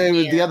then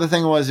the other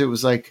thing was, it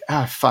was like,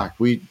 fuck,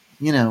 we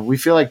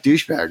feel like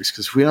douchebags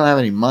because we don't have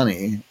any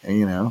money,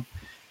 and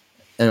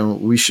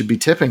we should be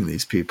tipping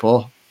these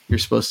people. You're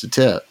supposed to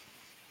tip.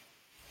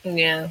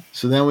 Yeah.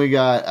 So then we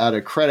got out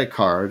a credit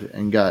card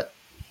and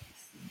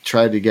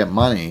tried to get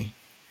money.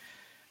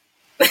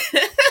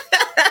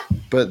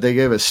 But they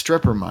gave us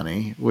stripper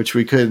money, which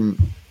we couldn't.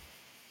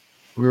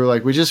 We were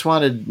like, we just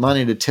wanted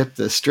money to tip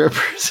the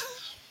strippers.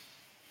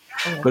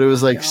 But it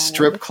was like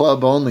strip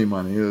club only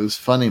money. It was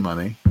funny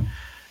money.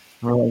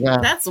 We're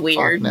like, that's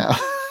weird. Now.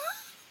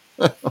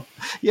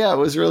 Yeah, it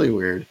was really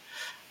weird.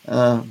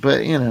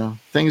 But, you know,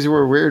 things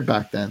were weird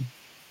back then.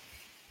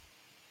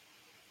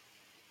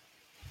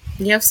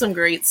 You have some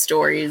great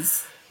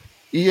stories.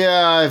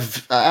 Yeah,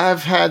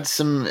 I've had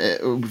some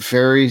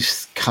very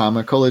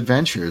comical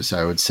adventures,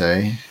 I would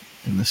say,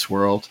 in this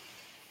world.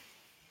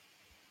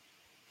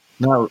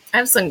 No, I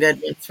have some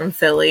good ones from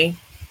Philly,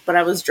 but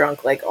I was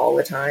drunk like all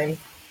the time.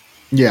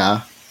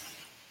 Yeah.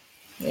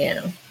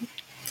 Yeah.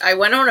 I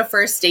went on a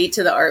first date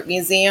to the art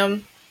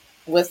museum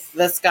with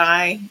this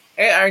guy.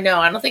 Or no,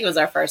 I don't think it was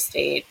our first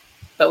date,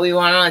 but we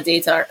went on a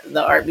date to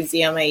the art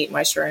museum. I ate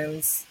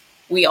mushrooms.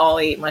 We all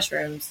ate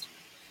mushrooms.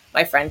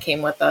 My friend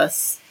came with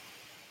us.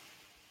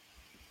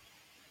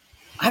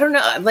 I don't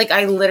know. Like,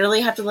 I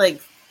literally have to, like,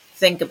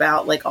 think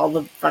about, like, all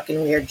the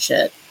fucking weird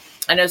shit.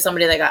 I know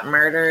somebody that got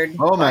murdered.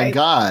 Oh, my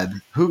God.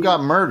 Who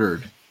got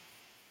murdered?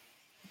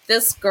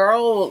 This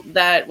girl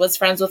that was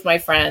friends with my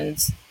friend.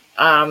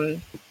 I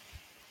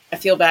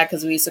feel bad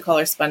because we used to call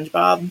her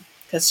SpongeBob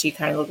because she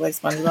kind of looked like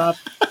SpongeBob.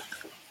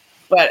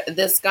 But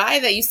this guy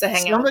that used to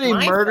hang out with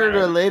my murdered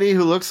friend, a lady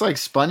who looks like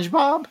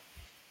SpongeBob?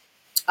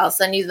 I'll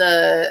send you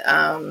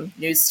the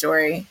news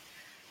story.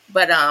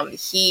 But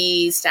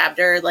he stabbed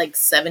her like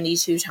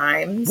 72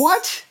 times.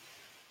 What?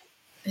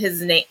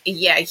 His name,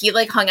 yeah, he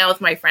like hung out with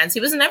my friends.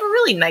 He was never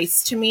really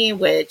nice to me,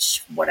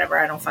 which whatever,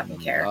 I don't fucking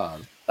care.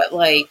 God. But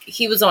like,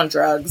 he was on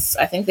drugs.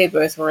 I think they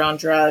both were on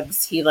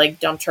drugs. He like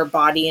dumped her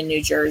body in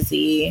New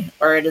Jersey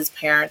or at his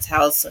parents'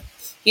 house.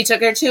 He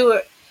took her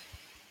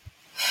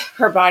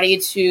body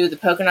to the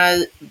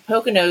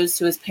Poconos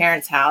to his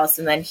parents' house,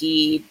 and then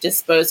he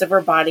disposed of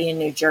her body in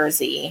New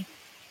Jersey.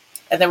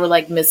 And there were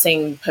like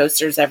missing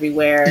posters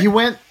everywhere. He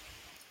went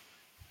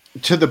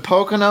to the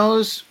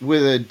Poconos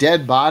with a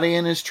dead body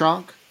in his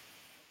trunk?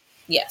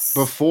 Yes.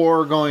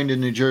 Before going to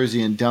New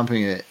Jersey and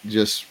dumping it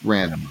just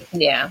randomly.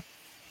 Yeah.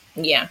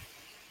 Yeah.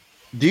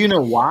 Do you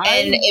know why?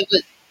 And it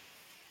was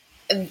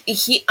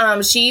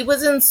she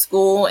was in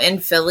school in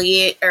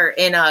Philly or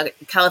in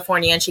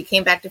California, and she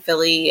came back to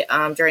Philly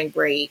during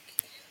break,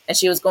 and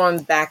she was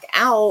going back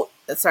out.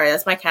 Sorry,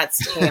 that's my cat's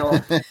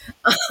tail.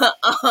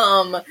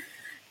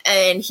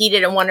 And he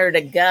didn't want her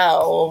to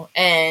go,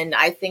 and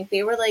I think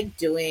they were like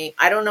doing,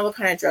 I don't know what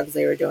kind of drugs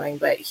they were doing,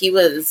 but he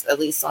was at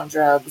least on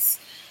drugs.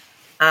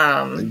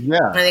 And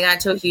they got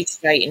into a huge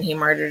fight, and he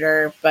murdered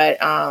her. But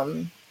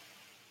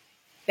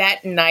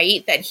that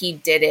night that he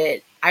did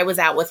it, I was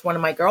out with one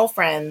of my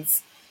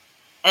girlfriends,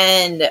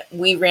 and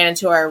we ran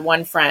into our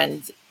one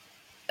friend,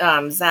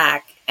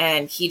 Zach,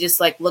 and he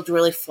just like looked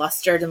really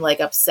flustered and like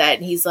upset,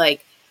 and he's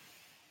like,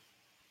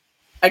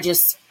 I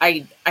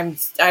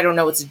don't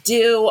know what to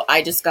do.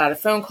 I just got a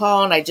phone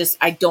call and I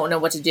don't know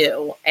what to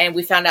do. And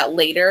we found out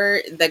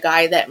later the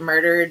guy that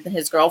murdered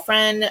his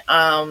girlfriend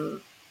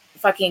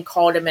fucking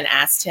called him and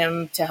asked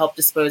him to help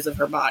dispose of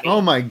her body. Oh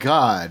my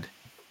God.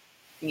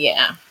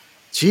 Yeah.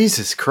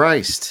 Jesus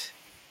Christ.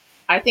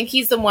 I think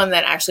he's the one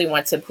that actually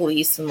went to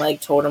police and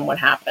like told him what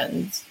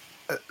happened.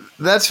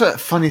 That's a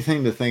funny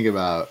thing to think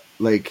about.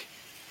 Like,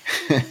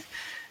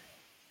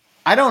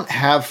 I don't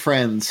have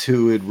friends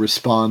who would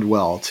respond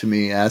well to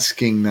me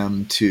asking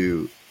them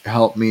to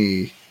help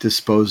me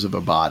dispose of a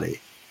body.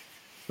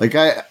 Like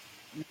I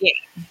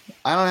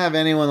don't have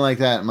anyone like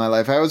that in my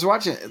life.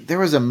 There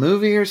was a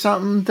movie or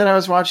something that I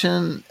was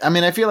watching. I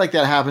mean, I feel like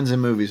that happens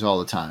in movies all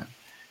the time.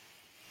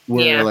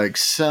 Where like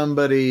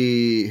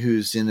somebody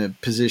who's in a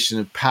position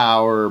of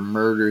power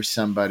murders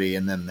somebody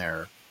and then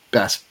their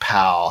best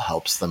pal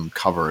helps them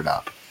cover it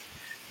up.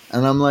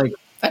 And I'm like,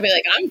 I'd be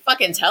like, I'm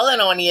fucking telling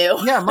on you.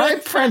 Yeah, my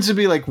friends would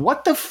be like,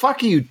 what the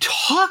fuck are you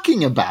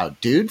talking about,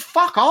 dude?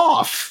 Fuck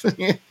off.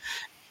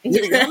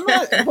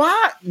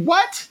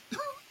 What?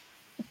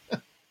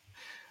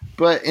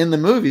 But in the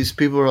movies,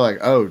 people are like,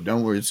 oh,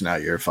 don't worry, it's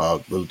not your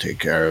fault. We'll take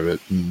care of it.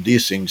 And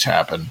these things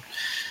happen.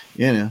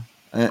 You know,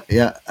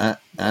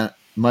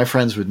 my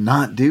friends would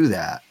not do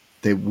that.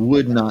 They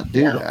would not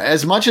do that.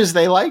 As much as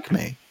they like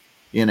me,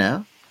 you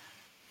know?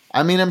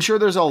 I mean, I'm sure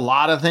there's a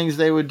lot of things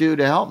they would do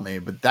to help me,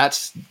 but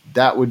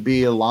that would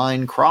be a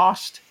line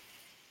crossed.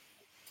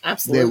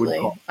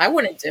 Absolutely. I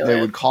wouldn't do it. They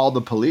would call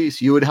the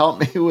police. You would help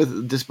me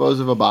with dispose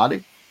of a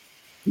body?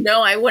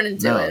 No, I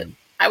wouldn't do it.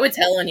 I would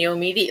tell on you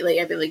immediately.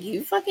 I'd be like,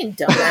 you fucking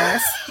dumbass.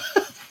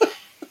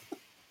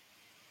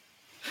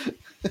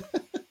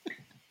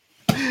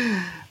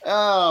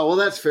 Oh, well,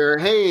 that's fair.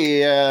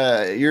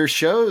 Hey, your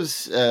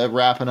show's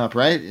wrapping up,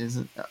 right?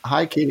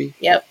 Hi, Kitty.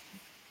 Yep.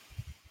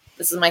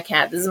 This is my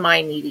cat. This is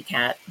my needy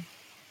cat.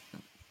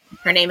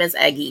 Her name is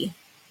Eggy.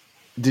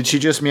 Did she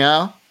just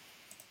meow?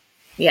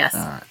 Yes.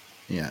 All right.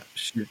 Yeah.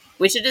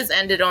 We should just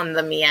end it on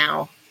the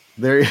meow.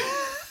 There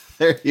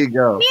you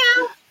go.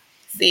 Meow.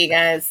 See you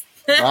guys.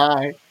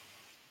 Bye.